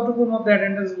কতটুকুর মধ্যে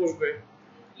অ্যাটেন্ডেন্স বসবে,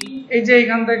 এই যে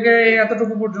এইখান থেকে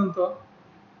এতটুকু পর্যন্ত।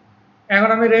 এখন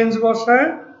আমি রেঞ্জ বসায়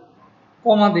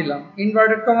কমা দিলাম,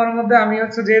 ইনভার্টেড কমার মধ্যে আমি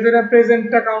হচ্ছে যেহেতু এটা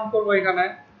প্রেজেন্টটা কাউন্ট করবো, এখানে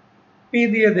পি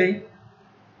দিয়ে দেই,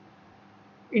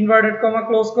 ইনভার্টেড কমা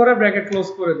ক্লোজ করে ব্র্যাকেট ক্লোজ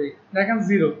করে দেই, দেখেন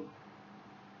 0।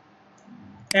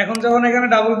 এখন যখন এখানে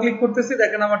ডাবল ক্লিক করতেছি,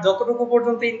 দেখেন আমার যতটুকু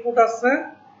পর্যন্ত ইনপুট আসছে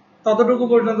ততটুকু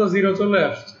পর্যন্ত 0 চলে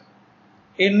আসছে,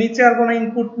 এর নিচে আর কোনো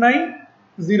ইনপুট নাই,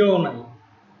 0ও নাই।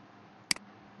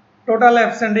 টোটাল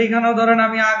অ্যাবসেন্ট এইখানেও ধরেন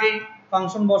আমি আগেই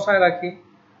ফাংশন বসায় রাখি,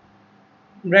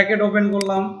 ব্র্যাকেট ওপেন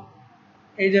করলাম,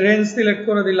 এই যে রেঞ্জ সিলেক্ট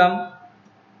করে দিলাম,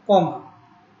 কমা,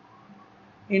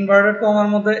 ইনভার্টেড কমার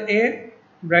মধ্যে এ,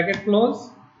 ব্র্যাকেট ক্লোজ,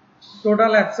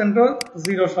 টোটাল অ্যাবসেন্টও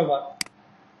 0 সবার,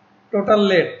 টোটাল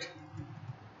লেট,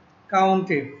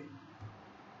 CountIF,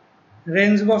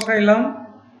 রেঞ্জ বসাইলাম,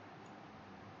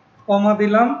 কমা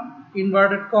দিলাম,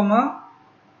 ইনভার্টেড কমা,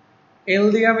 এল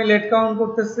দিয়ে আমি লেট কাউন্ট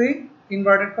করতেছি,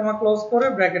 ইনভার্টেড কমা ক্লোজ করে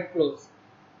ব্র্যাকেট ক্লোজ।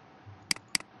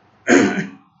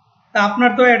 তা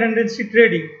আপনার তো অ্যাটেন্ডেন্স শিট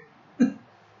রেডি,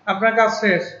 আপনার কাজ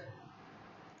শেষ।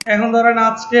 এখন ধরেন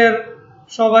আজকের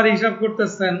সবার হিসাব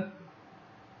করতেছেন,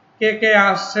 কে কে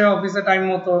আসছে অফিসে টাইম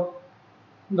মতো,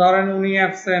 ধরেন উনি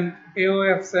অ্যাবসেন্ট, এও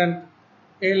অ্যাবসেন্ট,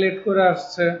 এ লেট করে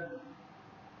আসছে,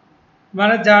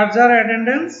 মানে যার যার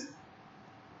অ্যাটেন্ডেন্স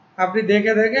আপনি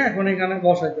দেখে দেখে এখন এখানে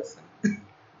বসাইতেছেন।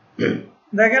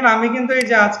 দেখেন আমি কিন্তু এই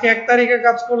যে আজকে 1 তারিখে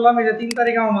কাজ করলাম, এই যে 3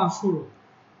 তারিখে আমার মাস শুরু,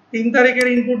 3 তারিখের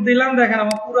ইনপুট দিলাম, দেখেন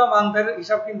আমার পুরো মান্থের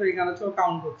হিসাব কিন্তু এখানে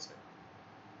কাউন্ট হচ্ছে।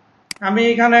 আমি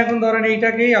এখানে এখন ধরেন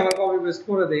এইটাকেই আবার কপি পেস্ট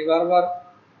করে দেই, বারবার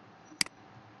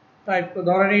টাইপ করে,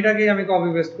 ধরেন এইটাকেই আমি কপি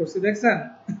পেস্ট করছি, দেখছেন?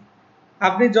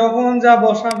 আপনি যখন যা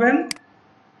বসাবেন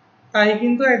তাই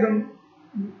কিন্তু একদম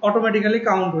অটোমেটিক্যালি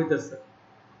কাউন্ট হইতেছে।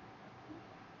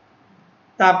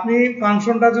 তা আপনি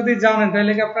ফাংশনটা যদি জানেন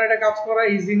তাহলে কি আপনার এটা কাজ করা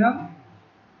ইজি না?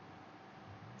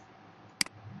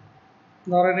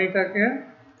 ধরেন এইটাকে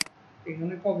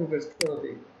এখানে কপি পেস্ট করে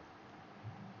দিই,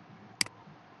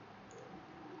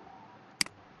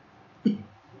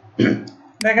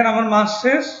 দেখেন আমার মাস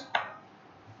শেষ,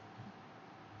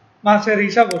 মাসের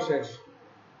হিসাবও শেষ,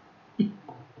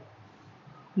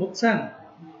 বুঝছেন?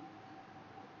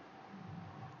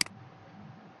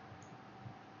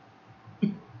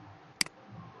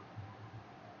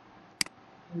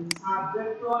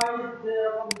 সাবজেক্ট ওয়াইজ যে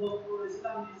রকম যোগ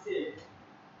করেছিলাম নিচে,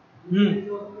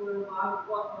 যোগ করে মার্ক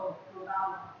কত টোটাল,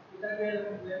 এটাকে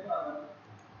এরকম বের করা।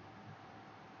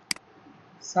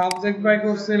 সাবজেক্ট বাই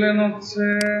করছিলেন হচ্ছে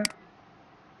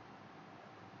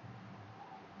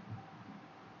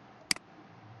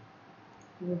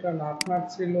এটা না, আপনার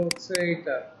ছিল হচ্ছে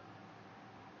এইটা।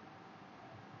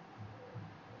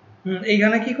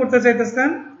 এইখানে কি করতে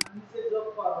চাইতেছেন?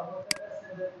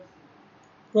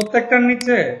 প্রত্যেকটার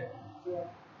নিচে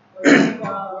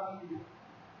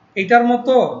এইটার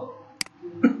মতো।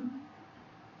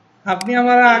 আপনি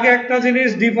আমার আগে একটা জিনিস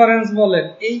ডিফারেন্স বলেন,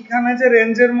 এইখানে যে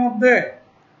রেঞ্জের মধ্যে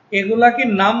এগুলা কি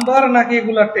নাম্বার নাকি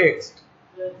এগুলা টেক্সট?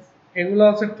 এগুলা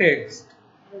হচ্ছে টেক্সট।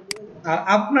 আর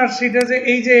আপনার শিটে যে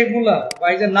এই যে এগুলা বা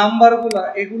এই যে নাম্বার গুলা,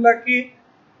 এগুলা কি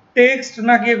টেক্সট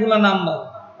নাকি এগুলা নাম্বার?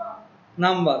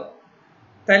 নাম্বার।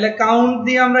 তাইলে কাউন্ট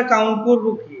দিয়ে আমরা কাউন্ট করব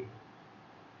কি?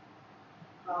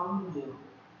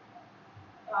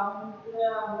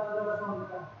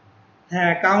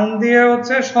 হ্যাঁ, কাউন্ট দিয়ে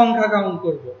হচ্ছে সংখ্যা কাউন্ট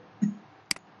করব।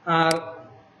 আর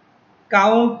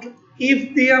কাউন্ট ইফ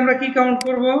দিয়ে আমরা কি কাউন্ট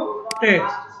করব?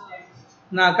 টেক্সট।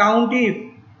 না, CountIF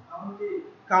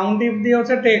দিয়ে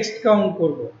হচ্ছে টেক্সট কাউন্ট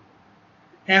করব।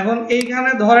 এখন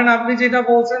এইখানে ধরেন আপনি যেটা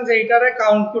বলছেন যে এইটারে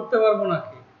কাউন্ট করতে পারবো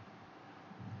নাকি,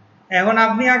 এখন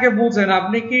আপনি আগে বুঝেন,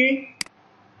 আপনি কি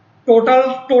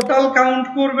টোটাল কাউন্ট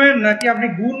করবেন নাকি আপনি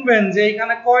গুনবেন যে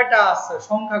এখানে কয়টা আছে,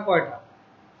 সংখ্যা কয়টা?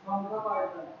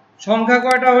 সংখ্যা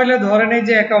কয়টা হইলে ধরেন এই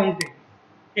যে অ্যাকাউন্টে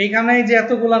এইখানে এই যে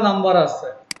এতগুলা নাম্বার আছে,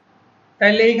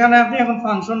 তাইলে এইখানে আপনি এখন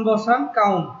ফাংশন বসান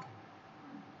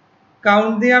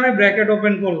কাউন্ট দিয়ে আমি ব্র্যাকেট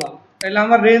ওপেন করলাম, তাইলে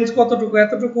আমার রেঞ্জ কতটুকু?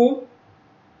 এতটুকু,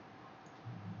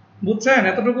 বুঝছেন?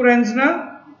 এতটুকু রেঞ্জ না?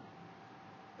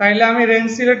 তাইলে আমি রেঞ্জ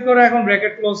সিলেক্ট করে এখন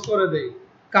ব্র্যাকেট ক্লোজ করে দেই,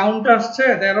 কাউন্ট আসছে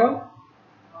 13,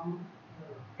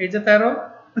 এই যে 13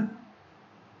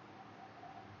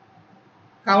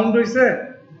 কাউন্ট হইছে।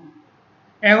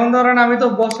 এখন ধরেন আমি তো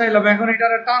বসাইলাম, এখন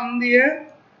এটারে টান দিয়ে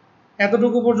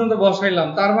এতটুকু পর্যন্ত বসাইলাম,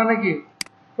 তার মানে কি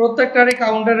প্রত্যেকটারই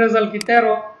কাউন্টের রেজাল্ট কি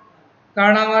 13,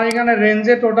 কারণ আমার এখানে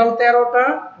রেঞ্জে টোটাল 13টা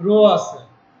রো আছে,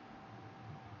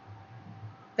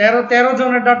 13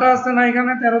 জনের ডাটা আছে না,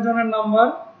 এখানে 13 জনের নাম্বার,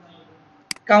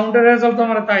 কাউন্টের রেজাল্ট তো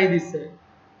আমরা তাই দিছে।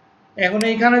 এখন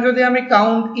এইখানে যদি আমি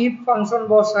CountIF ফাংশন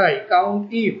বসাই,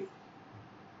 CountIF,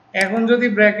 এখন যদি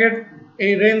ব্র্যাকেট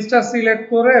এই রেঞ্জটা সিলেক্ট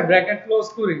করে ব্র্যাকেট ক্লোজ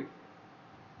করি,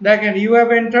 দেখেন you have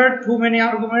entered two many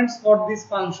arguments for this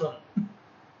function.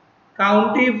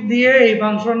 CountIF দিয়ে এই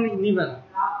ফাংশন নিবেন,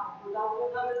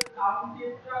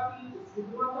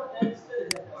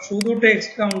 শুধু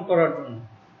টেক্সট কাউন্ট করার জন্য।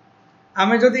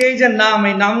 আমি যদি এই যে নাম,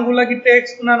 এই নামগুলা কি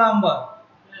টেক্সট না নাম্বার?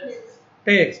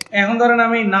 টেক্সট। এখন ধরেন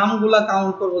আমি নামগুলা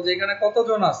কাউন্ট করব যে এখানে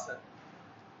কতজন আছে।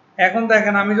 এখন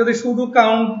দেখেন আমি যদি শুধু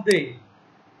কাউন্ট দেই,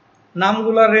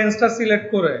 নামগুলার রেঞ্জটা সিলেক্ট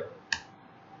করে,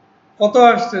 কত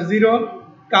আসছে? 0।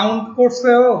 কাউন্ট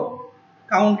করছে ও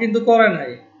কাউন্ট কিন্তু করে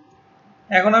নাই।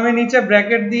 এখন আমি নিচে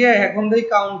ব্র্যাকেট দিয়ে এখন দিই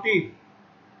CountIF।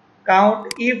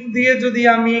 CountIF দিয়ে যদি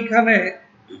আমি এখানে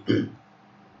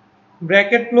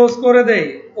ব্র্যাকেট ক্লোজ করে দেই,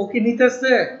 ও কি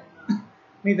নিতেছে?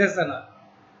 নিতেছে না।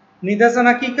 নিতেছে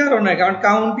না কি কারণে? কারণ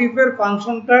CountIF এর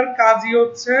ফাংশনটার কাজই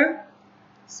হচ্ছে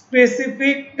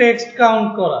স্পেসিফিক টেক্সট কাউন্ট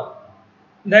করা।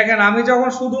 দেখেন আমি যখন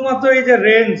শুধুমাত্র এই যে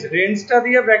রেঞ্জটা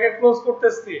দিয়ে ব্র্যাকেট ক্লোজ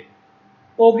করতেছি,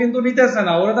 ও কিন্তু নিতেছে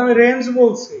না। ওরা তো আমি রেঞ্জ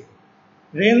বলছি,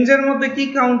 রেঞ্জের মধ্যে কি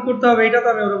কাউন্ট করতে হবে এটা তো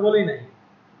আমি ওরা বলি নাই।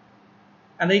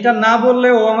 আর এটা না বললে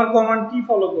ও আমার কমান্ড কি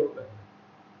ফলো করবে?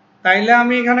 তাইলে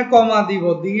আমি এখানে কমা দিব,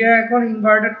 দিয়ে এখন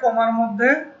ইনভার্টেড কমার মধ্যে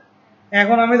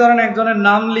এখন আমি ধরেন একজনের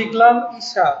নাম লিখলাম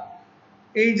ঈশা,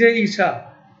 এই যে ঈশা,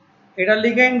 এটা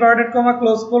লিখে ইনভার্টেড কমা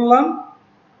ক্লোজ করলাম,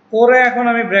 করে এখন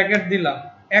আমি ব্র্যাকেট দিলাম।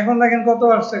 এখন দেখেন কত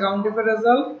আসছে CountIF এর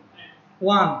রেজাল্ট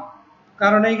 1,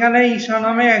 কারণ এইখানে ঈশা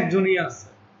নামে একজনই আছে।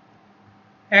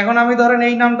 এখন আমি ধরেন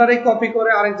এই নামটারই কপি করে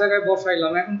আরেক জায়গায়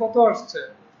বসাইলাম, এখন কত আসছে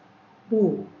 2।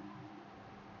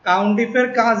 CountIF এর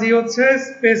কাজই হচ্ছে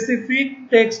স্পেসিফিক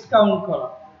টেক্সট কাউন্ট করা,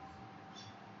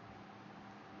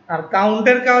 আর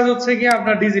কাউন্টের কাজ হচ্ছে কি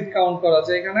আপনার ডিজিট কাউন্ট করা,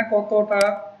 যে এখানে কতটা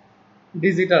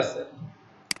ডিজিট আছে।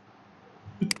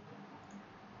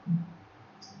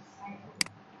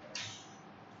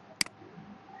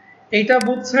 এইটা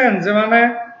বুঝছেন যে মানে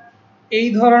এই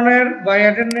ধরনের বা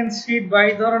অ্যাটেন্ডেন্স শিট বা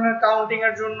এই ধরনের কাউন্টিং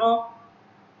এর জন্য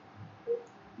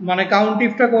মানে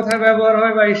CountIFটা কোথায় ব্যবহার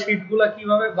হয় বা এই শিটগুলা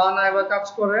কিভাবে বানায় বা কাজ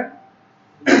করে।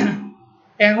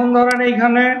 এখন ধরেন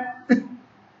এইখানে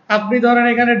আপনি ধরেন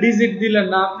এখানে ডিজিট দিলেন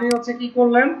না, আপনি হচ্ছে কি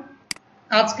করলেন,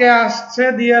 আজকে আসছে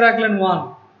দিয়ে রাখলেন 1,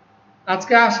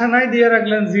 আজকে আসে নাই দিয়ে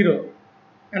রাখলেন 0,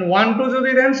 এন্ড 1 2 যদি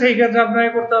দেন সেই ক্ষেত্রে আপনাকে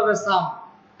করতে হবে সাম,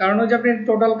 কারণ ওই যে আপনি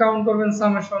টোটাল কাউন্ট করবেন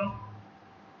সামেশন।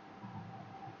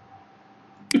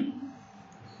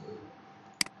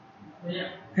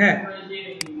 হ্যাঁ,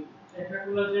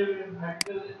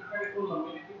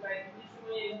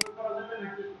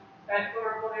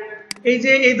 এই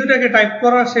যে এই দুটাকে টাইপ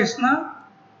করা শেষ না,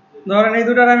 ধরেন এই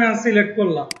দুটার আমি সিলেক্ট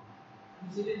করলাম,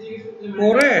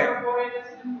 করে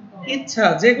ইচ্ছা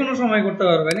যে কোনো সময় করতে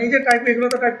পারবেন। এই যে টাইপ, এগুলো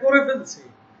তো টাইপ করে ফেলছি,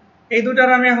 এই দুটার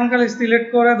আমি এখন খালি সিলেক্ট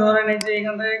করে ধরেন এই যে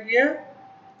এখান থেকে গিয়ে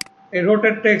এই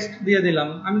রোটেট টেক্সট দিয়ে দিলাম।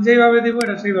 আমি যেভাবে দিব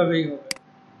এটা সেইভাবেই হবে,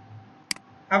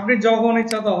 আপনি যখন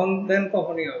ইচ্ছা তখন দেন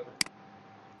তখনই হবে।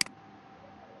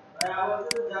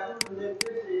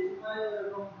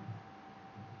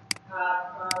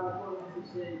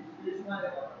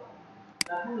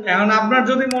 এখন আপনার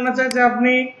যদি মনে চায় যে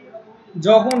আপনি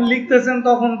যখন লিখতেছেন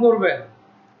তখন করবেন,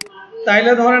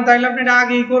 তাইলে ধরেন তাইলে আপনি এটা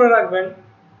আগেই করে রাখবেন।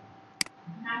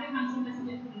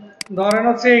 ধরেন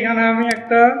হচ্ছে এখানে আমি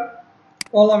একটা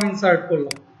কলাম ইনসার্ট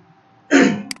করলাম,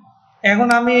 এখন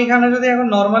আমি এখানে যদি এখন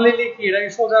নরমালি লিখি এটা কি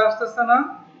সোজা আসতেছে না?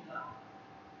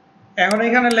 এখন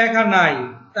এখানে লেখা নাই,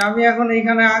 তা আমি এখন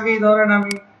এইখানে আগেই ধরেন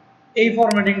আমি এই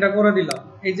ফরম্যাটিংটা করে দিলাম,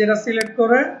 এই যেটা সিলেক্ট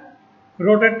করে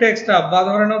রোটেট টেক্সট আপ, বা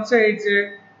ধরেন হচ্ছে এই যে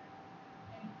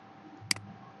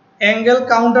অ্যাঙ্গেল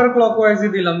কাউন্টার ক্লকওয়াইজই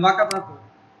দিলাম, বাঁকা থাকুক।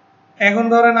 এখন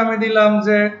ধরেন আমি দিলাম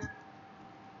যে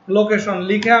লোকেশন,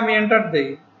 লিখে আমি এন্টার দেই,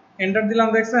 এন্টার দিলাম,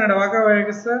 দেখছেন এটা বাঁকা হয়ে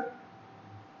গেছে।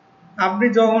 আপনি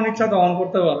যখন ইচ্ছা তখন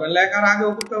করতে পারবেন, লেখার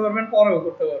আগেও করতে পারবেন, পরেও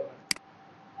করতে পারবেন।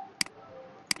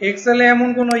 এক্সেলে এমন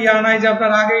কোনো ইয়া নাই যে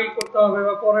আপনার আগেই করতে হবে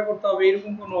বা পরে করতে হবে,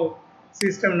 এরকম কোনো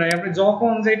সিস্টেম নাই। আপনি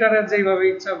যখন যেটার যেভাবে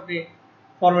ইচ্ছা আপনি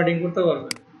ফরম্যাটিং করতে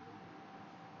পারবেন।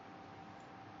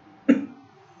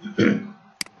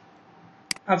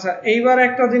 আচ্ছা, এইবার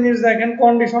একটা জিনিস দেখেন,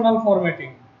 কন্ডিশনাল ফরম্যাটিং।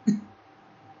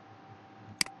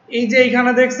 এই যে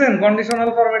এইখানে দেখছেন কন্ডিশনাল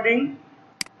ফরম্যাটিং,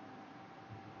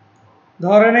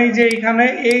 ধরেন এই যে এইখানে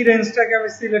এই রেঞ্জটাকে আমি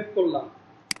সিলেক্ট করলাম,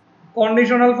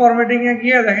 কন্ডিশনাল ফরম্যাটিং এ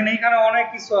গিয়ে দেখেন এইখানে অনেক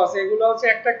কিছু আছে, এগুলো হচ্ছে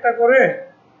একটা একটা করে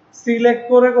সিলেক্ট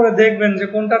করে করে দেখবেন যে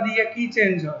কোনটা দিয়ে কি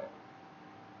চেঞ্জ হয়।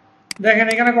 দেখেন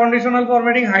এখানে conditional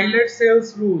formatting highlight sales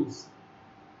rules,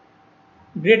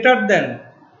 greater than,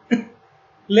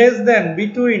 less than,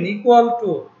 between, equal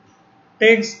to,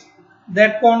 text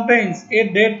that contains a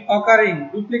date occurring,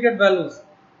 duplicate values,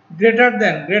 greater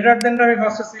than, greater than টা আমি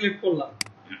ফার্স্টে সিলেক্ট করলাম।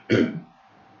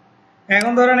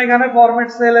 এখন ধরেন এখানে ফরম্যাট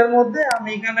সেল এর মধ্যে আমি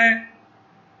এখানে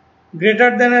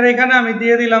গ্রেটার দেন এর এখানে আমি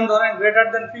দিয়ে দিলাম ধরেন গ্রেটার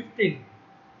দেন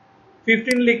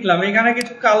 15 লিখলাম। এখানে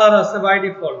কিছু কালার আছে by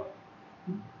default,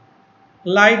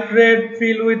 light red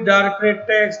fill with dark red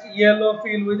text, yellow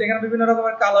fill with, এখানে বিভিন্ন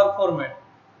রকমের কালার ফরম্যাট।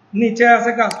 নিচে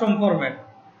আছে কাস্টম ফরম্যাট,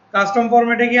 কাস্টম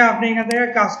ফরম্যাটে গিয়ে আপনি এখান থেকে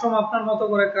কাস্টম আপনার মতো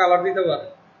করে কালার দিতে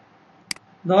পারেন।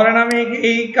 ধরেন আমি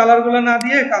এই কালারগুলো না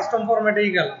দিয়ে কাস্টম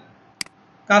ফরম্যাটেই গেলাম,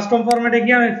 কাস্টম ফরম্যাটে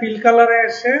গিয়ে আমি ফিল কালারে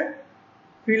এসে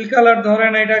ফিল কালার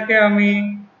ধরেন এটাকে আমি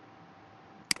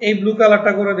এই ব্লু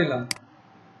কালারটা করে দিলাম,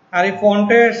 আর এই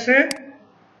ফন্টে এসে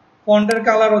ফন্টের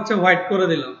কালার হচ্ছে হোয়াইট করে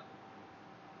দিলাম,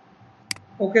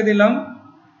 ওকে দিলাম।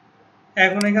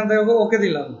 এখন এখান থেকে ওকে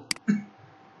দিলাম।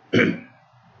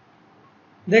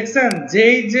 দেখছেন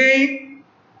যেই যেই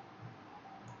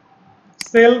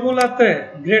সেলগুলাতে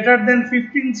গ্রেটার দেন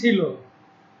 15 ছিল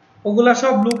ওগুলা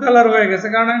সব ব্লু কালার হয়ে গেছে,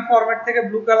 কারণ আমি ফরম্যাট থেকে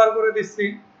ব্লু কালার করে দিচ্ছি।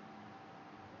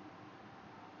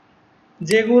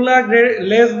 যেগুলা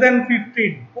লেস দেন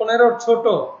 15 15 ছোট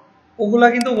ওগুলা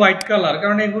কিন্তু হোয়াইট কালার,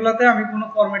 কারণ এগুলাতে আমি কোনো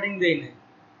ফরম্যাটিং দেই নাই।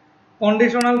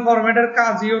 কন্ডিশনাল ফরম্যাটের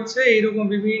কাজই হচ্ছে এইরকম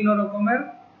বিভিন্ন রকমের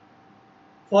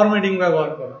ফরম্যাটিং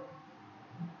ব্যবহার করা।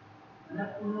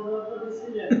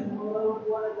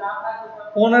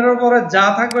 15 পরে যা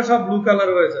থাকবে সব ব্লু কালার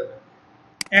হয়ে যাবে।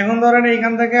 এখন ধরেন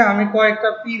এইখান থেকে আমি কয়েকটা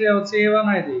পিরে হচ্ছে এ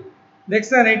বানাই দিই।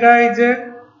 দেখছেন এটা এই যে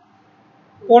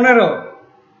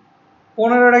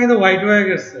 15টা কিন্তু হোয়াইট হয়ে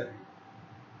গেছে।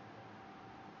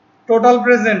 টোটাল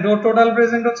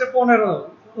প্রেজেন্ট হচ্ছে 15।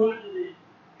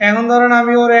 এখন ধরেন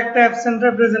আমি ওর একটা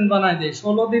অ্যাবসেন্টের প্রেজেন্ট বানাই দিই,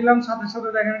 16 দিলাম, সাথে সাথে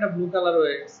দেখেন এটা ব্লু কালার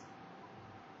হয়ে গেছে।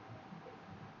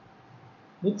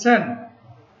 বুঝছেন?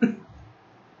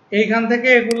 এইখান থেকে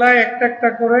এগুলা একটা একটা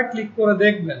করে ক্লিক করে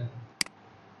দেখবেন।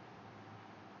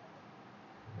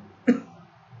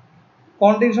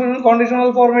 কন্ডিশনাল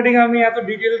ফরম্যাটিং আমি এত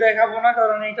ডিটেইল দেখাবো না,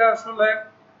 কারণ এটা আসলে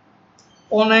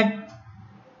অনেক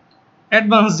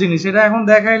অ্যাডভান্স জিনিস। এটা এখন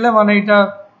দেখাইলে মানে এটা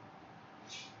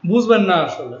বুঝবেন না,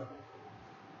 আসলে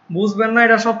বুঝবেন না।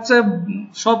 এটা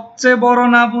সবচেয়ে বড়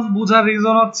না বুঝার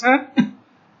রিজন হচ্ছে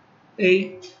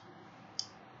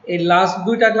এই লাস্ট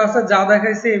দুইটা ক্লাসে যা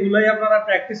দেখাইছে এগুলাই আপনারা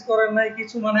প্র্যাকটিস করেন নাই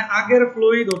কিছু, মানে আগের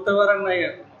ফ্লোই ধরতে পারেন নাই।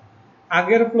 এখন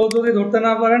আগের ফ্লো যদি ধরতে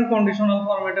না পারেন কন্ডিশনাল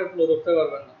ফরম্যাটের ফ্লো ধরতে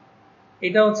পারবেন না।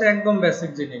 এটা হচ্ছে একদম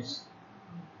বেসিক জিনিস,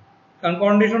 কারণ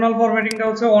কন্ডিশনাল ফরম্যাটিংটা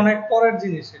হচ্ছে অনেক পরের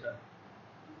জিনিস।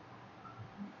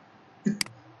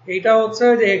 এটা হচ্ছে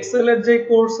যে এক্সেল এর যে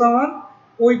কোর্স আমার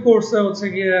ওই কোর্সে হচ্ছে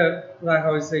গিয়ে রাখা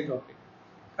হয়েছে এই টপিক,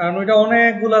 কারণ ওইটা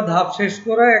অনেকগুলা ধাপ শেষ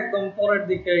করে একদম পরের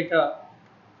দিকে এটা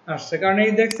আসছে। কারণ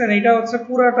এই দেখছেন এটা হচ্ছে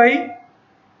পুরাটাই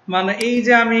মানে এই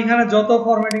যে আমি এখানে যত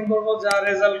ফরম্যাটিং করব যা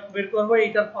রেজাল্ট বের করবো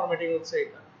এইটার ফরম্যাটিং হচ্ছে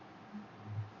এটা।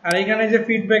 আর এখানে যে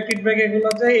ফিডব্যাক এগুলো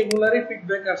আছে এগুলারই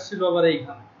ফিডব্যাক আসছিল আবার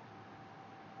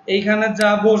এইখানে যা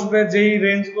বসবে যেই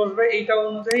রেঞ্জ বসবে এইটা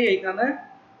অনুযায়ী এইখানে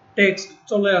টেক্সট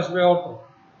চলে আসবে অটো।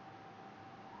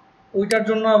 ওইটার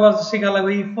জন্য আবার শেখা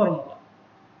লাগবে এই ফর্মুলা।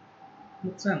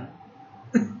 বুঝছেন?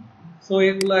 তো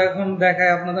এগুলা এখন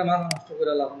দেখায় আপনাদের মাথা নষ্ট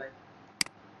করে লাভ নাই,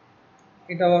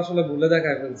 এটাও আসলে ভুলে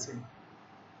দেখায় ফেলছি।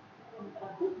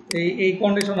 এই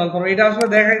কন্ডিশনাল ফর্ম এটা আসলে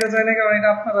দেখাইতে চাই না, কারণ এটা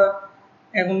আপনারা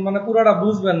এখন মানে পুরোটা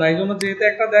বুঝবেন না। এই জন্য যেহেতু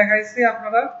একটা দেখাইছি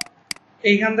আপনারা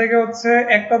এইখান থেকে হচ্ছে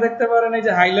একটা দেখতে পারেন, এই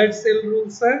যে হাইলাইট সেল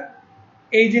রুলসে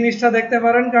এই জিনিসটা দেখতে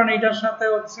পারেন, কারণ এটার সাথে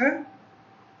হচ্ছে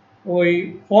ওই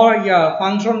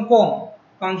ফাংশন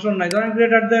ফাংশন নাই। ধরেন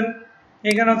গ্রেটার দেন,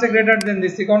 এখানে হচ্ছে গ্রেটার দেন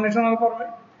দিচ্ছি কন্ডিশনাল ফর্মে।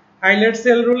 হাইলাইট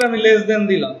সেল রুলে আমি লেস দেন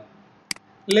দিলাম,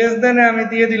 লেস দেনে আমি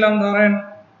দিয়ে দিলাম ধরেন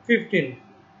 15।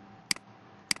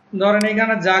 ধরেন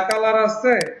এখানে যা কালার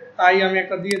আছে তাই আমি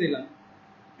একটা দিয়ে দিলাম।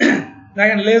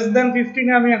 দেখেন লেস দেন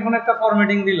 15 আমি এখন একটা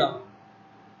ফরম্যাটিং দিলাম,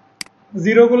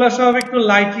 জিরো গুলা সব একটু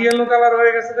লাইট ইয়েলো কালার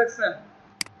হয়ে গেছে। দেখছেন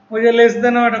ওই যে লেস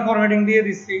দেনও একটা ফরম্যাটিং দিয়ে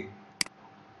দিচ্ছি।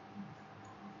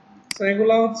 তো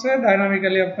এগুলো হচ্ছে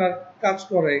ডাইনামিক্যালি আপনার কাজ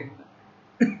করে।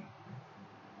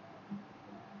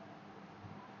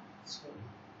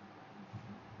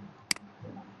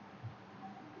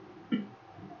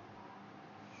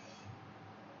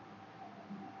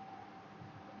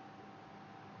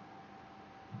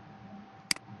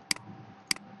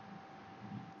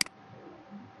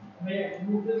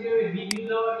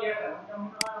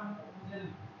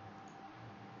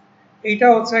 এটা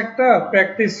হচ্ছে একটা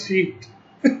প্র্যাকটিস শিট,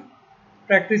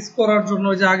 প্র্যাকটিস করার জন্য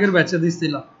যে আগের ব্যাচে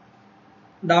দিছিলাম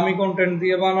দামি কন্টেন্ট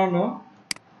দিয়ে বানানো।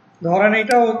 ধরেন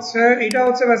এটা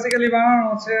হচ্ছে বেসিক্যালি বানানো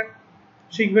হচ্ছে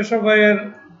শিখবে সবাইয়ের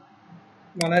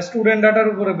মানে স্টুডেন্ট ডাটার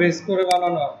উপরে বেস করে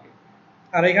বানানো আর কি।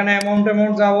 আর এখানে অ্যামাউন্ট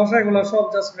যা বসায় এগুলো সব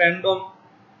জাস্ট র্যান্ডম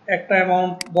একটা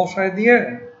অ্যামাউন্ট বসায় দিয়ে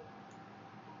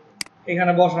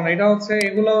এখানে বসানো। এটা হচ্ছে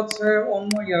এগুলো হচ্ছে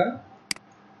অন্য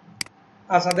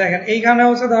আচ্ছা দেখেন এইখানে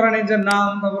হচ্ছে ধরেন এই যে নাম,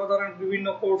 তারপরে ধরেন বিভিন্ন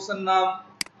কোর্সের নাম,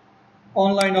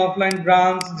 online offline,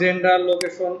 branch, gender,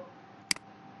 location,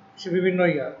 বিভিন্ন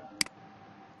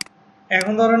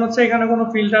এখন ধরেন হচ্ছে এখানে কোনো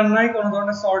ফিল্টার নাই, কোনো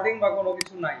ধরনের সর্টিং বা কোনো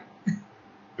কিছু নাই।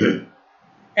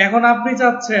 এখন আপনি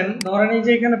চাচ্ছেন ধরেন এই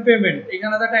যে এখানে পেমেন্ট,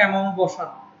 এখানে তো একটা অ্যামাউন্ট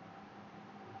বসানো,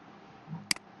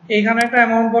 এইখানে একটা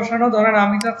অ্যামাউন্ট বসানো। ধরেন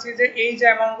আমি চাচ্ছি যে এই যে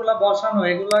অ্যামাউন্ট গুলা বসানো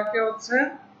এগুলাকে হচ্ছে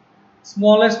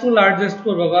স্মলেস্ট টু লার্জেস্ট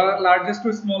করবো বা লার্জেস্ট টু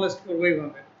স্মলেস্ট করবো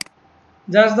এইভাবে।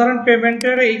 জাস্ট ধরেন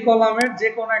পেমেন্টের এই কলামের যে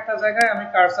কোনো একটা জায়গায় আমি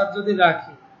কার্সার যদি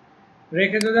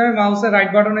রেখে যদি আমি মাউসের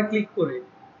রাইট বাটনে ক্লিক করি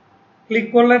ক্লিক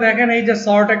করলে দেখেন এই যে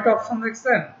সর্ট একটা অপশন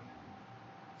দেখছেন,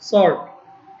 সর্ট।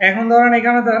 এখন ধরেন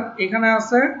এখানে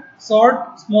আছে sort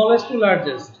smallest two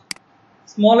largest.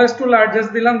 Smallest two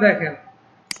largest দিলাম, দেখেন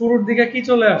শুরুর দিকে কি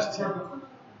চলে আসছে,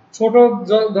 ছোট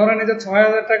ধরেন এই যে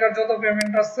 ৬০০০ টাকার যত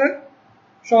পেমেন্ট আসছে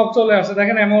সব চলে আসছে।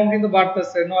 দেখেন অ্যামাউন্ট কিন্তু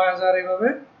বাড়তেছে ৯০০০ এইভাবে,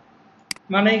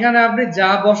 মানে এখানে আপনি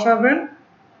যা বসাবেন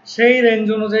সেই রেঞ্জ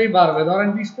অনুযায়ী বাড়বে। ধরেন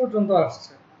 20 পর্যন্ত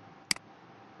আসছে।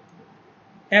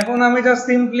 এখন আমি জাস্ট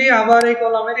সিম্পলি আবার এই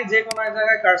কলামেরই যে কোনো এক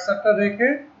জায়গায় কার্সারটা রেখে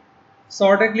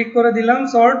সর্টে ক্লিক করে দিলাম,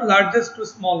 সর্ট লার্জেস্ট টু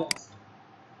স্মলেস্ট।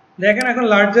 দেখেন এখন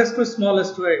লার্জেস্ট টু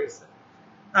স্মলেস্ট হয়ে গেছে।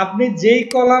 আপনি যেই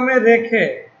কলামে রেখে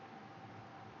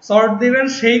সর্ট দিবেন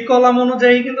সেই কলাম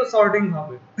অনুযায়ী কিন্তু সর্টিং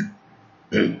হবে।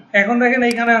 এখন দেখেন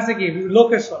এইখানে আছে কি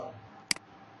লোকেশন।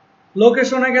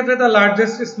 লোকেশনের ক্ষেত্রে তো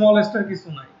লার্জেস্ট স্মলেস্ট এর কিছু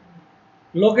নাই,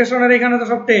 লোকেশনের এখানে তো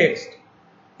সব টেক্সট।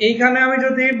 এইখানে আমি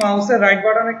যদি মাউসের রাইট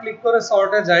বাটনে ক্লিক করে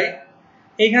সর্টে যাই,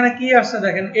 এইখানে কি আসছে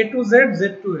দেখেন A to Z, Z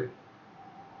to A।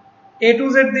 A to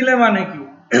Z দিলে মানে কি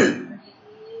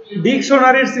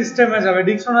ডিকশনারির সিস্টেমে যাবে।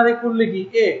 ডিকশনারি খুললে কি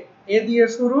এ দিয়ে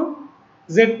শুরু,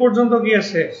 জেড পর্যন্ত গিয়ে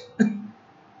শেষ,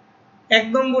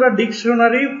 একদম পুরো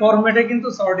ডিকশনারি ফরম্যাটে কিন্তু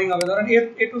সর্টিং হবে। ধরেন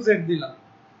A to Z দিলাম,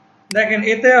 দেখেন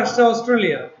এতে আসছে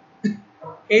অস্ট্রেলিয়া,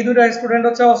 এই দুটো স্টুডেন্ট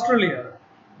হচ্ছে অস্ট্রেলিয়া।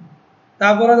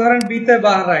 তারপরে ধরেন বিতে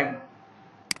বাহরাইন,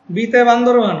 বিতে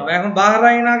বান্দরবান। এখন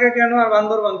বাহরাইন আগে কেন আর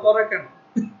বান্দরবান পরে কেন?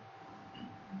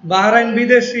 বাহরাইন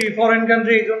বিদেশি ফরেন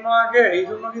কান্ট্রি, এই জন্য আগে, এই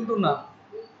জন্য কিন্তু না।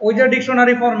 ওই যে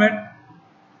ডিকশনারি ফরম্যাট,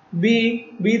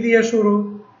 বি দিয়ে শুরু,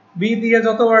 বি দিয়ে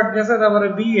যত ওয়ার্ড গেছে, তারপরে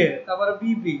বিএ, তারপরে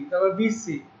বিবি, তারপরে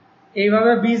বিসি,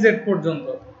 এইভাবে বিজেড পর্যন্ত।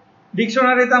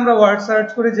 ডিকশনারিতে আমরা ওয়ার্ড সার্চ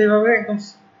করি যেভাবে, একদম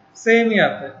সেম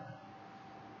ইয়াতে।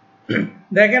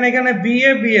 দেখেন এখানে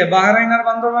বিএ, বাহরাইন আর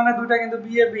বান্দরবানে দুইটা কিন্তু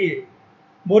বিএ,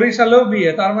 বরিশালেও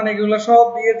বিএ, তার মানে এগুলো সব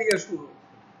বিএ দিয়ে শুরু।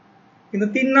 কিন্তু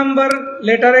 3 নাম্বার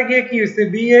লেটারে গিয়ে কি হয়েছে,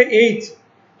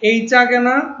 এইচ আগে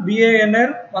না, BAN এর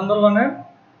বান্দরবানের,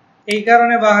 এই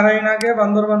কারণে বাহরাইন আগে,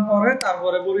 বান্দরবান পরে,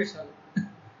 তারপরে বরিশাল।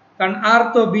 কারণ আর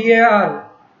তো BAR,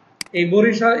 এই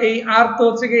বরিশাল, এই আর তো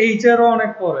হচ্ছে কি এইচ এরও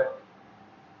অনেক পরে,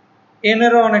 এন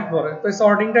এরও অনেক পরে। তো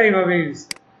সর্টিংটা এইভাবেই হয়েছে।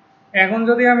 এখন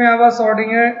যদি আমি আবার sorting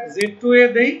A Z to A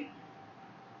দেই,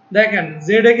 দেখেন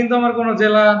জেড এ কিন্তু আমার কোনো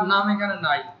জেলার নাম এখানে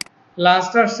নাই।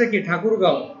 লাস্ট আসছে কি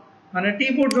ঠাকুরগাঁও, মানে টি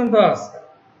পর্যন্ত আছে।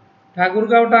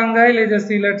 ঠাকুরগাঁও, টাঙ্গাইল, এই যে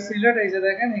সিলেট, এই যে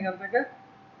দেখেন এখান থেকে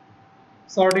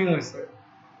সর্টিং হয়েছে।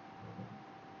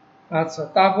 আচ্ছা,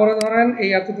 তারপরে ধরেন এই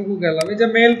এতটুকু গেলাম। এই যে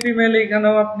মেল ফিমেল,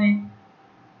 এখানেও আপনি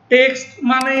টেক্সট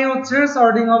মানেই হচ্ছে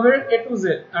সর্টিং হবে A to Z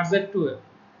R Z to A,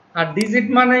 R digit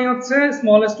মানেই হচ্ছে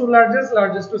smallest two largest,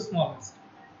 largest two smallest.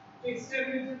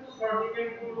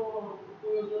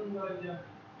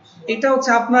 এটা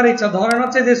হচ্ছে আপনার ইচ্ছা। ধরেন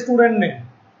হচ্ছে যে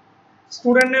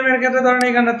স্টুডেন্ট নেমের ক্ষেত্রে ধরেন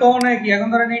এখানে তো অনেকই। এখন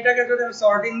ধরেন এইটাকে যদি আমি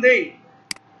সর্টিং দেই,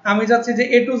 আমি চাচ্ছি যে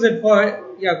A to Z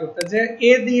করতে, যে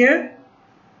এ দিয়ে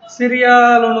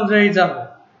সিরিয়াল অনুযায়ী যাবে,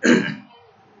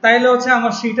 তাইলে হচ্ছে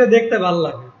আমার শীটে দেখতে ভাল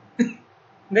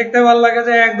লাগে,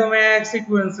 যে একদম এক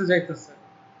সিকোয়েন্সে যাইতেছে।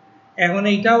 এখন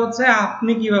এইটা হচ্ছে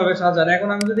আপনি কিভাবে সাজান। এখন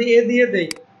আমি যদি এ দিয়ে দেই,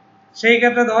 সেই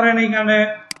ক্ষেত্রে ধরেন এইখানে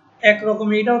একরকম,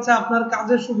 এটা হচ্ছে আপনার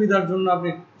কাজের সুবিধার জন্য আপনি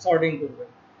সর্টিং করবেন।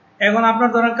 এখন আপনার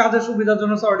ধরেন কাজের সুবিধার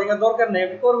জন্য সর্টিং এর দরকার নেই,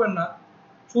 আপনি করবেন না,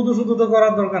 শুধু তো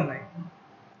করার দরকার নাই।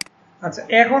 আচ্ছা,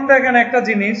 এখন দেখেন একটা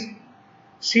জিনিস,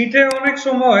 শীটে অনেক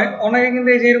সময় অনেকে কিন্তু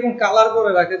এই যে এরকম কালার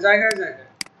করে রাখে জায়গায়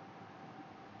জায়গায়,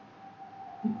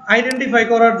 আইডেন্টিফাই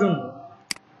করার জন্য,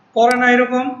 করে না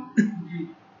এরকম?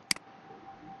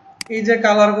 এই যে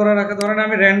কালার করে রাখে, ধরেন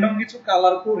আমি র্যান্ডম কিছু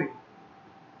কালার করি,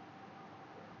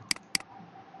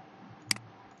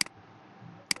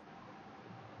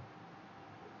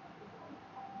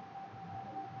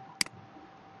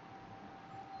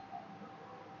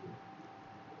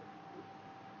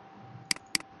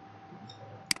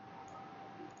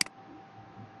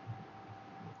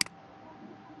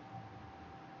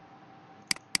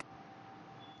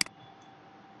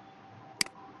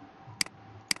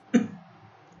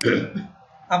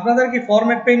 আপনাদের কি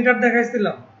ফরম্যাট পেইন্টার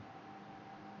দেখাইছিলাম?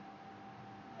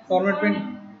 ফরম্যাট পেইন্ট,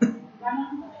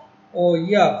 ও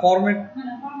ফরম্যাট,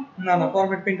 না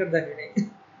ফরম্যাট পেইন্টার দেখাই।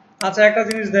 আচ্ছা, একটা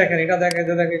জিনিস দেখেন, এটা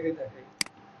দেখাইতে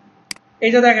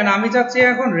এই যে দেখেন, আমি চাচ্ছি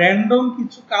এখন র্যান্ডম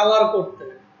কিছু কালার করতে।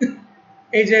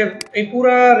 এই যে এই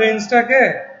পুরা রেঞ্জটাকে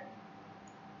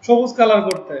সবুজ কালার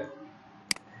করতে।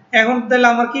 এখন তাহলে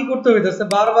আমার কি করতে হইতেছে,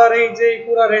 বারবার এই যে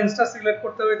পুরা রেঞ্জটা সিলেক্ট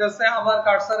করতে হইতেছে, আবার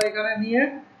কার্সার এখানে নিয়ে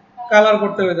কালার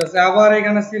করতে হইতেছে, আবার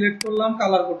এখানে সিলেক্ট করলাম,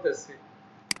 কালার করতেছি।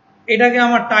 এটাকে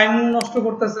আমার টাইম নষ্ট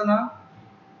করতেছে না?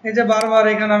 এই যে বারবার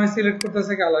এখানে আমি সিলেক্ট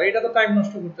করতেছি কালার, এটা তো টাইম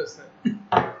নষ্ট করতেছে।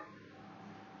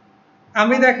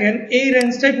 আমি দেখেন এই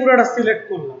রেঞ্জটাই পুরোটা সিলেক্ট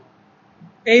করলাম,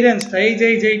 এই রেঞ্জটা, এই যে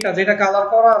যেটা যেটা কালার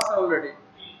করা আছে অলরেডি,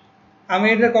 আমি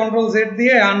এটা কন্ট্রোল জেড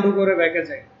দিয়ে আনডু করে ব্যাকে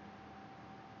যাই।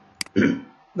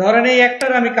 ধরেন এই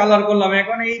একটার আমি কালার করলাম,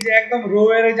 এখন এই যে একদম রো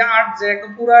এর এই যে আর্ট যে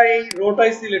একদম পুরো এই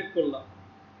রোটাই সিলেক্ট করলাম,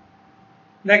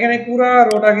 দেখেন এই পুরো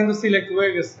রোটা কিন্তু সিলেক্ট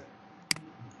হয়ে গেছে।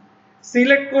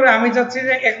 সিলেক্ট করে আমি চাচ্ছি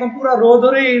যে একদম পুরো রো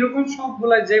ধরে এইরকম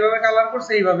সবগুলা যেভাবে কালার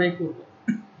করছে এইভাবেই করব।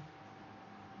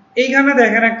 এইখানে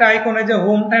দেখেন একটা আইকনে যে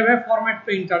হোম ট্যাবে ফরম্যাট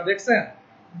প্রিন্টার দেখছেন,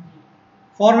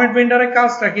 ফরম্যাট প্রিন্টারের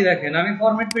কাজটা কি দেখেন, আমি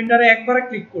ফরম্যাট প্রিন্টারে একবারে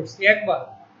ক্লিক করছি, একবার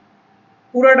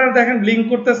পুরোটা দেখেন ব্লিঙ্ক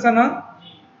করতেছে না।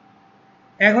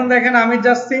 এখন দেখেন আমি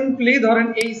জাস্ট সিম্পলি ধরেন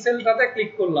এই সেলটাতে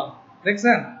ক্লিক করলাম,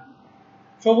 দেখছেন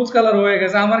সবুজ কালার হয়ে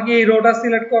গেছে। আমার কি এই রোটা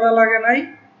সিলেক্ট করা লাগে নাই,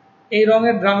 এই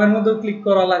রঙের ড্রামের মধ্যে ক্লিক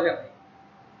করা লাগে নাই।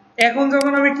 এখন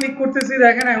যখন আমি ক্লিক করতেছি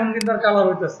দেখেন এখন কিন্তু আর কালার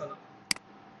হইতেছে না,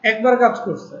 একবার কাজ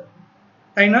করছে,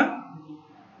 তাই না?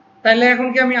 তাইলে এখন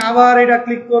কি আমি আবার এটা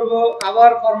ক্লিক করব,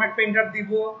 আবার ফরম্যাট প্রিন্টার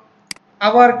দিব,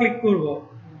 আবার ক্লিক করব,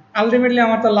 আলটিমেটলি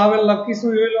আমার তো লাভের লাভ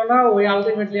কিছুই হইল না। ওই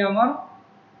আলটিমেটলি আমার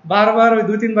বারবার ওই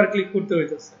 2-3 বার ক্লিক করতে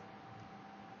হইতেছে।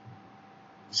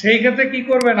 সেই ক্ষেত্রে কি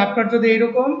করবেন, আপনার যদি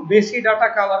এরকম বেশি ডাটা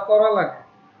কালার করা লাগে,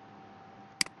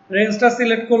 রেঞ্জটা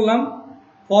সিলেক্ট করলাম,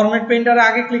 ফরম্যাট প্রিন্টারে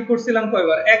আগে ক্লিক করছিলাম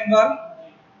কয়বার, একবার,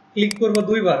 ক্লিক করব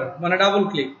 2 বার, মানে ডাবল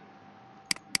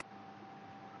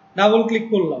ক্লিক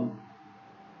করলাম,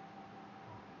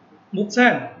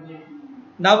 বুঝছেন?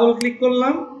 ডাবল ক্লিক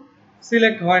করলাম,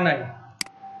 সিলেক্ট হয় নাই।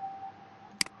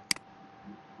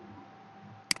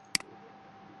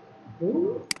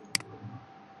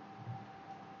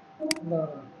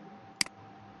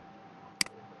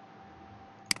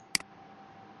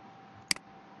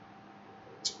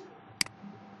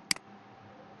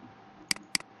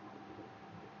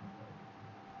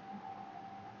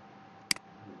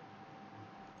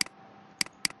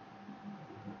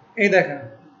 এই দেখেন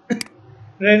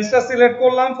রেঞ্জটা সিলেক্ট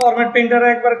করলাম, ফরম্যাট প্রিন্টারে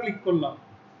একবার ক্লিক করলাম,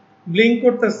 ব্লিঙ্ক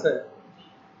করতেছে।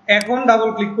 এখন ডাবল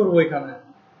ক্লিক করব, এখানে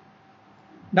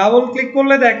ডাবল ক্লিক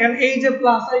করলে দেখেন এই যে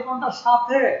প্লাস আইকনটার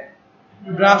সাথে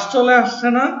ব্রাশ চলে আসছে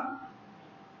না।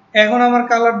 এখন আমার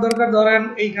কালার দরকার, ধরেন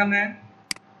এইখানে,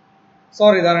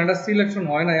 সরি দাঁড়ান এটা সিলেকশন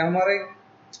হয় নাই আমার, এই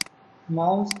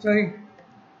মাউসটাই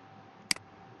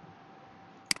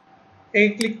এই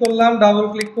ক্লিক করলাম, ডাবল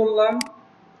ক্লিক করলাম,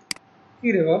 কি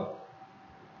রে বাপ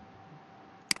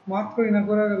মাত্রই না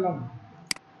করে গেলাম।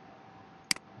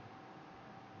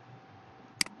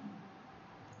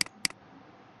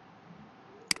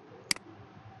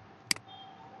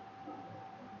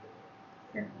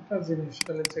 একটা জিনিস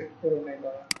তাহলে চেক করে নেই,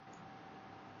 দাঁড়ান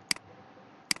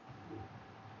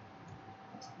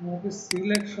আমাকে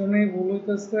সিলেকশনেই ভুল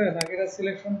হইতেছে নাকি এটা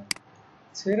সিলেকশন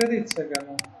ছেড়ে দিচ্ছে কেন?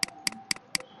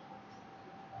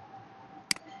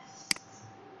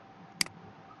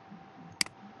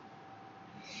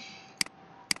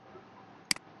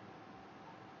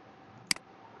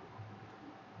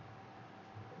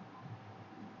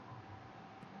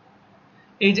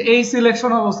 এই যে এই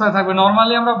সিলেকশন অবস্থায় থাকবে,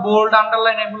 নরমালি আমরা বোল্ড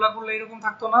আন্ডারলাইন এগুলা করলে এরকম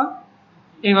থাকতো না,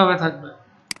 এইভাবে থাকবে।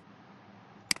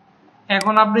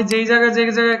 এখন আপনি যেই জায়গায় যে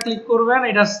জায়গায় ক্লিক করবেন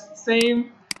এটা সেম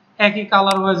একই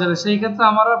কালার হয়ে যাবে। সেই ক্ষেত্রে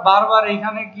আমার বারবার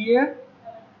এখানে গিয়ে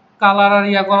কালার আর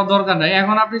ইয়া করার দরকার নাই।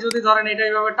 এখন আপনি যদি ধরেন এটা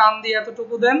এইভাবে টান দিয়ে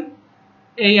এতটুকু দেন,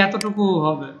 এই এতটুকু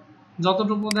হবে,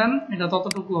 যতটুকু দেন এটা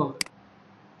ততটুকু হবে।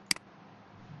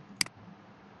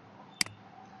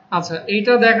 আচ্ছা,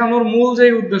 এইটা দেখানোর মূল যে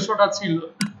উদ্দেশ্যটা ছিল,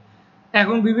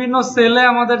 এখন বিভিন্ন সেলে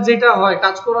আমাদের যেটা হয়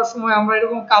কাজ করার সময় আমরা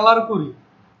এরকম কালার করি,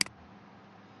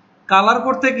 কালার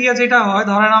করতে গিয়ে যেটা হয়,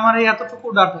 ধরেন আমার এই এতটুকু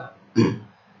ডাটা,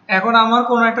 এখন আমার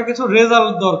কোনো একটা কিছু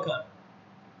রেজাল্ট দরকার,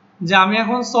 যে আমি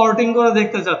এখন সর্টিং করে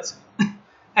দেখতে চাচ্ছি।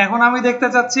 এখন আমি দেখতে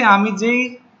চাচ্ছি আমি যেই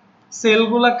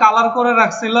সেলগুলা কালার করে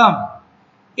রাখছিলাম,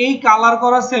 এই কালার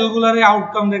করা সেলগুলার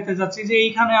আউটকাম দেখতে চাচ্ছি, যে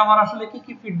এইখানে আমার আসলে কি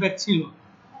কি ফিডব্যাক ছিল।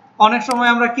 অনেক সময়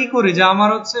আমরা কি করি, যে আমার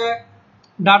হচ্ছে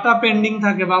ডাটা পেন্ডিং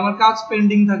থাকে বা আমার কাজ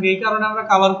পেন্ডিং থাকে, এই কারণে আমরা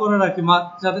কালার করে রাখি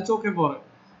যাতে চোখে পড়ে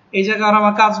এই জায়গায় আর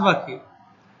আমার কাজ বাকি।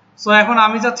 সো এখন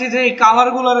আমি চাচ্ছি যে এই কালার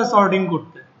গুলারে সর্টিং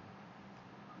করতে।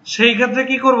 সেই ক্ষেত্রে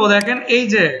কি করব, দেখেন এই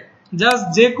যে জাস্ট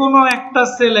যে কোনো একটা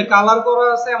সেলে কালার করা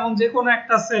আছে এমন যে কোনো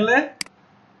একটা সেলে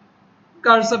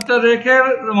কার্সরটা রেখে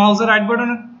মাউসের রাইট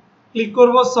বাটনে ক্লিক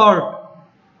করব,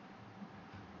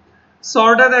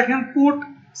 সর্টে দেখেন put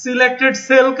selected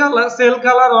sell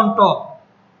colour on top,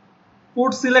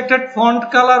 put selected font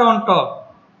colour on top.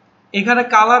 এখানে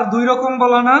কালার দুই রকম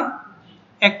বলা না,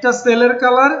 একটা সেলের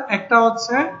কালার, একটা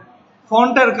হচ্ছে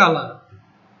ফন্টের কালার।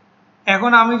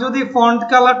 এখন আমি যদি ফন্ট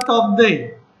কালার টপ দেই,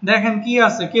 দেখেন কি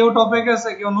আছে, কেউ টপে গেছে,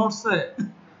 কেউ নড়ছে,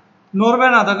 নড়বে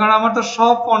না তো, কারণ আমার তো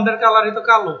সব ফন্টের কালারই তো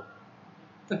কালো,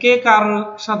 তো কে কার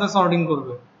সাথে সর্টিং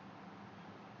করবে?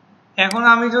 এখন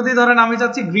আমি যদি ধরেন আমি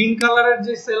চাচ্ছি গ্রিন কালারের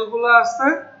যে সেলগুলো আছে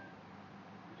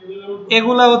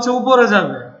এগুলা হচ্ছে উপরে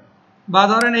যাবে, বা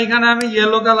ধরেন এখানে আমি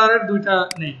ইয়েলো কালারের দুইটা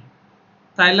নেই,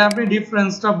 তাইলে আপনি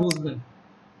ডিফারেন্সটা বুঝবেন।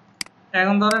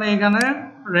 এখন ধরেন এখানে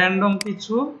র্যান্ডম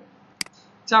কিছু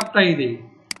চাপটাই দিই,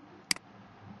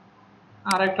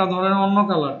 আর একটা ধরেন অন্য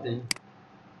কালার দিই,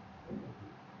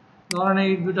 ধরেন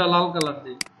এই দুইটা লাল কালার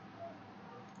দিই।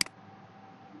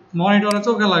 মনিটরে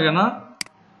চোখে লাগে না?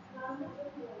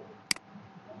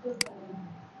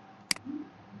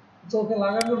 চোখে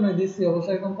লাগার জন্য দিচ্ছি, অবশ্য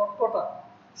একদম কটকটা।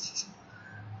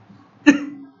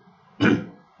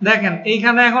 দেখেন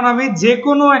এইখানে এখন আমি যে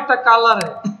কোনো একটা কালারে,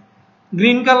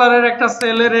 গ্রিন কালারের একটা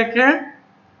সেলে রেখে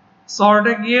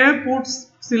সর্টে গিয়ে put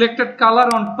selected colour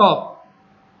on top,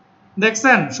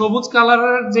 দেখছেন সবুজ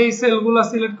কালারের যেই সেলগুলা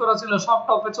সিলেক্ট করা ছিল সব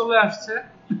টপে চলে আসছে,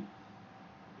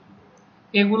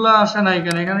 এগুলা আসে না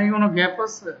এখানে। এখানে কি কোনো গ্যাপ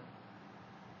আছে?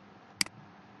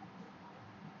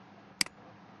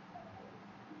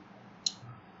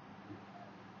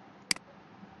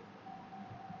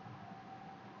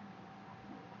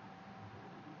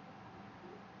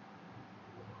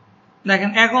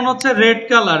 দেখেন এখন হচ্ছে রেড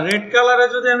কালার, রেড কালারে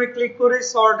যদি আমি ক্লিক করি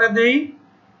সর্টে দেই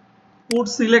put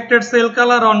selected sell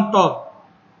colour on top,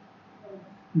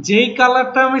 যেই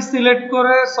কালারটা আমি সিলেক্ট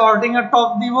করে সর্টিং এর টপ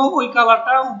দিব ওই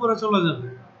কালারটা উপরে চলে যাবে।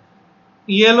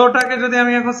 ইয়েলোটাকে যদি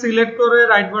আমি এখন সিলেক্ট করে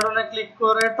রাইট বাটনে ক্লিক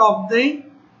করে টপ দেই,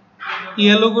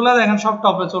 ইয়েলো গুলা দেখেন সব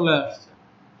টপে চলে আসছে।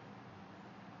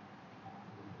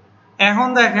 এখন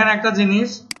দেখেন একটা জিনিস,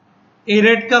 এই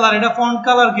রেড কালার এটা ফন্ট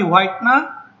কালার কি হোয়াইট না?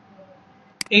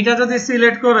 এইটা যদি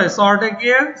সিলেক্ট করে সর্টে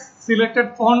গিয়ে selected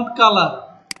font colour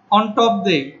on top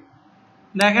দেই,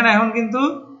 দেখেন এখন কিন্তু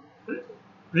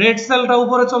রেড সেলটা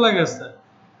উপরে চলে গেছে।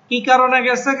 কি কারণে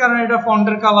গেছে? কারণ এটা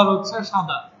ফন্টের কালার হচ্ছে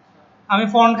সাদা, আমি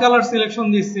ফন্ট কালার সিলেকশন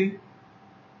দিচ্ছি।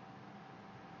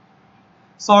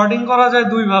 সর্টিং করা যায়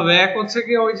দুই ভাবে, এক হচ্ছে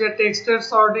কি ওই যে টেক্সটের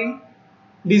সর্টিং,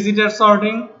 ডিজিটের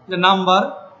সর্টিং যে নাম্বার,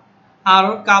 আর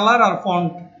কালার আর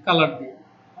ফন্ট কালার দিয়ে,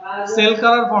 সেল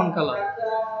কালার ফন্ট কালার।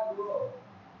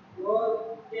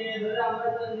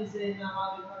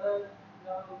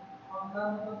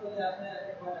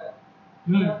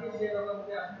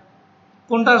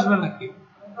 কোনটা আসবে নাকি?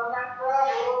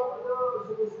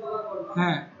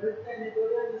 হ্যাঁ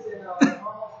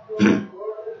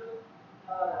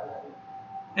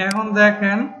এখন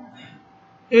দেখেন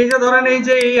এই যে ধরেন এই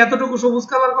যে এই এতটুকু সবুজ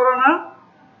কালার করে না,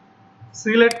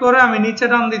 সিলেক্ট করে আমি নিচে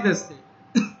টান দিতেছি,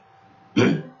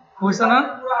 হইছে না?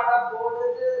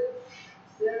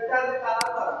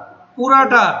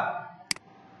 পুরাটা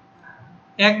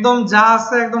একদম যা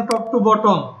আছে একদম টপ টু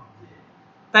বটম,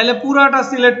 তাইলে পুরাটা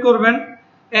সিলেক্ট করবেন।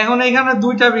 এখন এখানে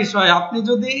দুইটা বিষয়, আপনি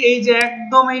যদি এই যে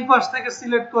একদম এই পাশ থেকে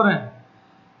সিলেক্ট করেন,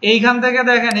 এইখান থেকে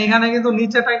দেখেন এখানে কিন্তু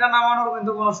নিচে টাইটা নামানোর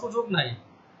কিন্তু কোনো সুযোগ নাই,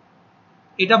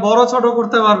 এটা বড় ছোট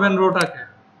করতে পারবেন রোটাকে।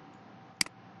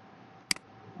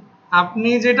 আপনি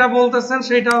যেটা বলতেছেন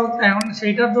সেটা এখন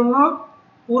সেইটার জন্য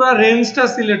পুরা রেঞ্জটা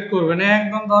সিলেক্ট করবেন,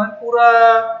 একদম ধরেন পুরা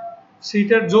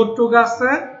শীটের যতটুকু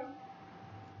আছে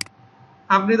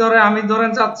আপনি ধরেন, আমি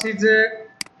ধরেন চাচ্ছি যে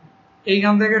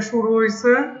এইখান থেকে শুরু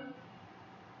হয়েছে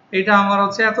এটা আমার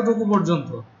হচ্ছে এতটুকু পর্যন্ত,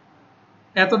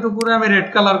 এতটুকুরে আমি রেড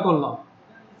কালার করলাম।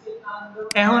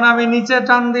 এখন আমি নিচে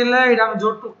টান দিলে এটা আমি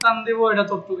যতটুকু টান দিব এটা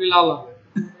ততটুকুই লাল হবে।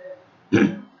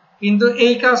 কিন্তু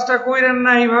এই কাজটা কইরেন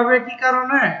না এইভাবে, কি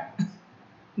কারণে?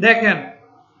 দেখেন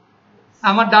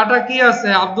আমার ডাটা কি আছে,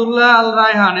 আব্দুল্লাহ আল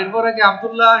রায়হান, এরপরে কি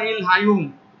আব্দুল্লাহ ইল হায়ুম,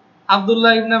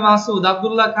 আব্দুল্লাহ ইবনে মাসুদ,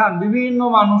 আব্দুল্লাহ খান, বিভিন্ন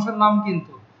মানুষের নাম।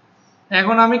 কিন্তু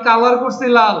এখন আমি কালার করছি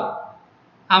লাল,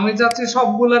 আমি চাচ্ছি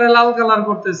সবগুলারে লাল কালার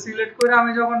করতে, সিলেক্ট করে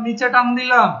আমি যখন নিচে টান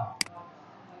দিলাম,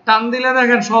 টান দিলে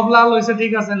দেখেন সব লাল হয়েছে,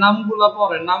 ঠিক আছে। নামগুলা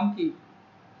পরে নাম কি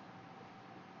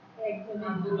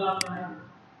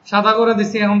সাদা করে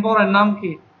দিছি, এখন পরের নাম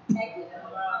কি?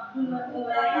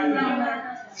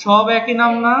 সব একই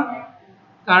নাম না?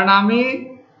 কারণ আমি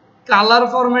কালার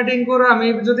ফরম্যাটিং করে আমি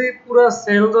যদি পুরো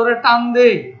সেল ধরে টান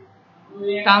দেই,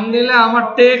 টান দিলে আমার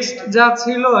টেক্সট যা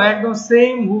ছিল একদম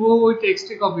সেম হুবহু ওই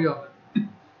টেক্সটই কপি হবে।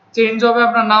 চেঞ্জ হবে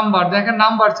আপনার নাম্বার, দেখেন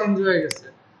নাম্বার চেঞ্জ হয়ে গেছে,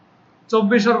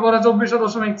 2400 পরে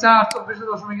 2400.4,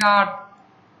 2400.8,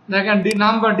 দেখেন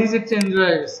নাম্বার ডিজিট চেঞ্জ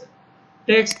হয়ে গেছে।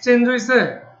 টেক্সট চেঞ্জ হয়েছে?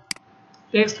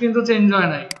 টেক্সট কিন্তু চেঞ্জ হয়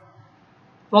নাই,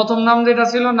 প্রথম নাম যেটা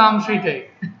ছিল নাম সেটাই।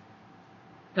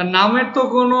 নামের তো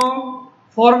কোনো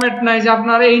ফরম্যাট নাই যে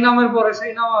আপনার এই নামের পরে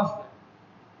সেই নাম আসবে,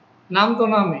 নাম তো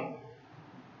নামই।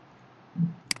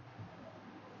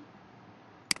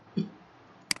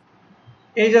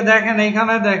 এই যে দেখেন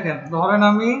এইখানে দেখেন, ধরেন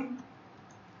আমি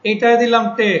এইটাই দিলাম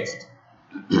টেক্সট,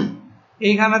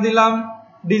 এইখানে দিলাম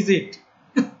ডিজিট,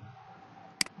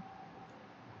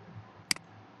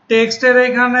 টেক্সটের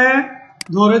এখানে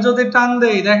ধরে যদি টান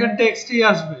দেই দেখেন টেক্সটই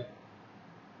আসবে,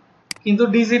 কিন্তু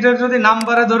ডিজিটের যদি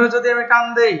নাম্বারে ধরে যদি আমি টান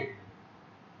দেই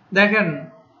দেখেন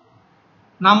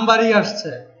নাম্বারই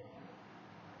আসছে।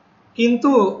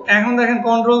 কিন্তু এখন দেখেন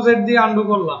কন্ট্রোল জেড দিয়ে আন্ডু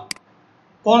করলাম,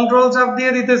 কন্ট্রোল চাপ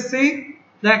দিয়ে দিতেছি,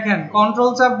 দেখেন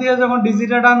কন্ট্রোল চাপ দিয়ে যখন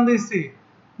ডিজিটে টান দিচ্ছি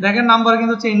দেখেন নাম্বার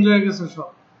কিন্তু চেঞ্জ হয়ে গেছে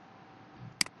সব।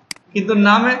 কিন্তু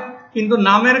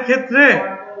নামের ক্ষেত্রে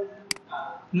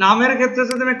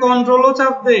যদি আমি কন্ট্রোলও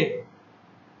চাপ দেই,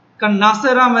 কারণ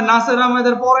নাসের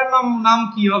আহমেদের পরের নাম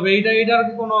কি হবে, এটার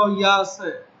কি কোনো ইয়া আছে,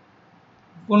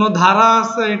 কোনো ধারা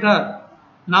আছে? এটার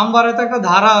নাম্বারে তো একটা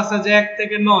ধারা আছে যে 1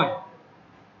 থেকে 9,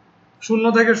 0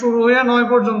 থেকে শুরু হয়ে 9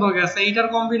 পর্যন্ত গেছে, এইটার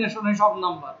কম্বিনেশনে সব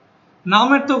নাম্বার।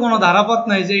 নামের তো কোনো ধারাপাত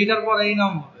নাই যে এইটার পরে এই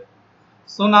নাম হবে,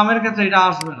 সো নামের ক্ষেত্রে এটা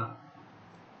আসবে না।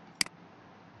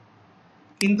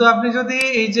 কিন্তু আপনি যদি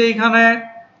এই যে এখানে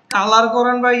কালার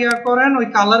করেন বা ইয়া করেন, ওই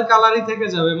কালারই থেকে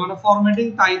যাবে, মানে ফরম্যাটিং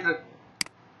তাই থাকবে।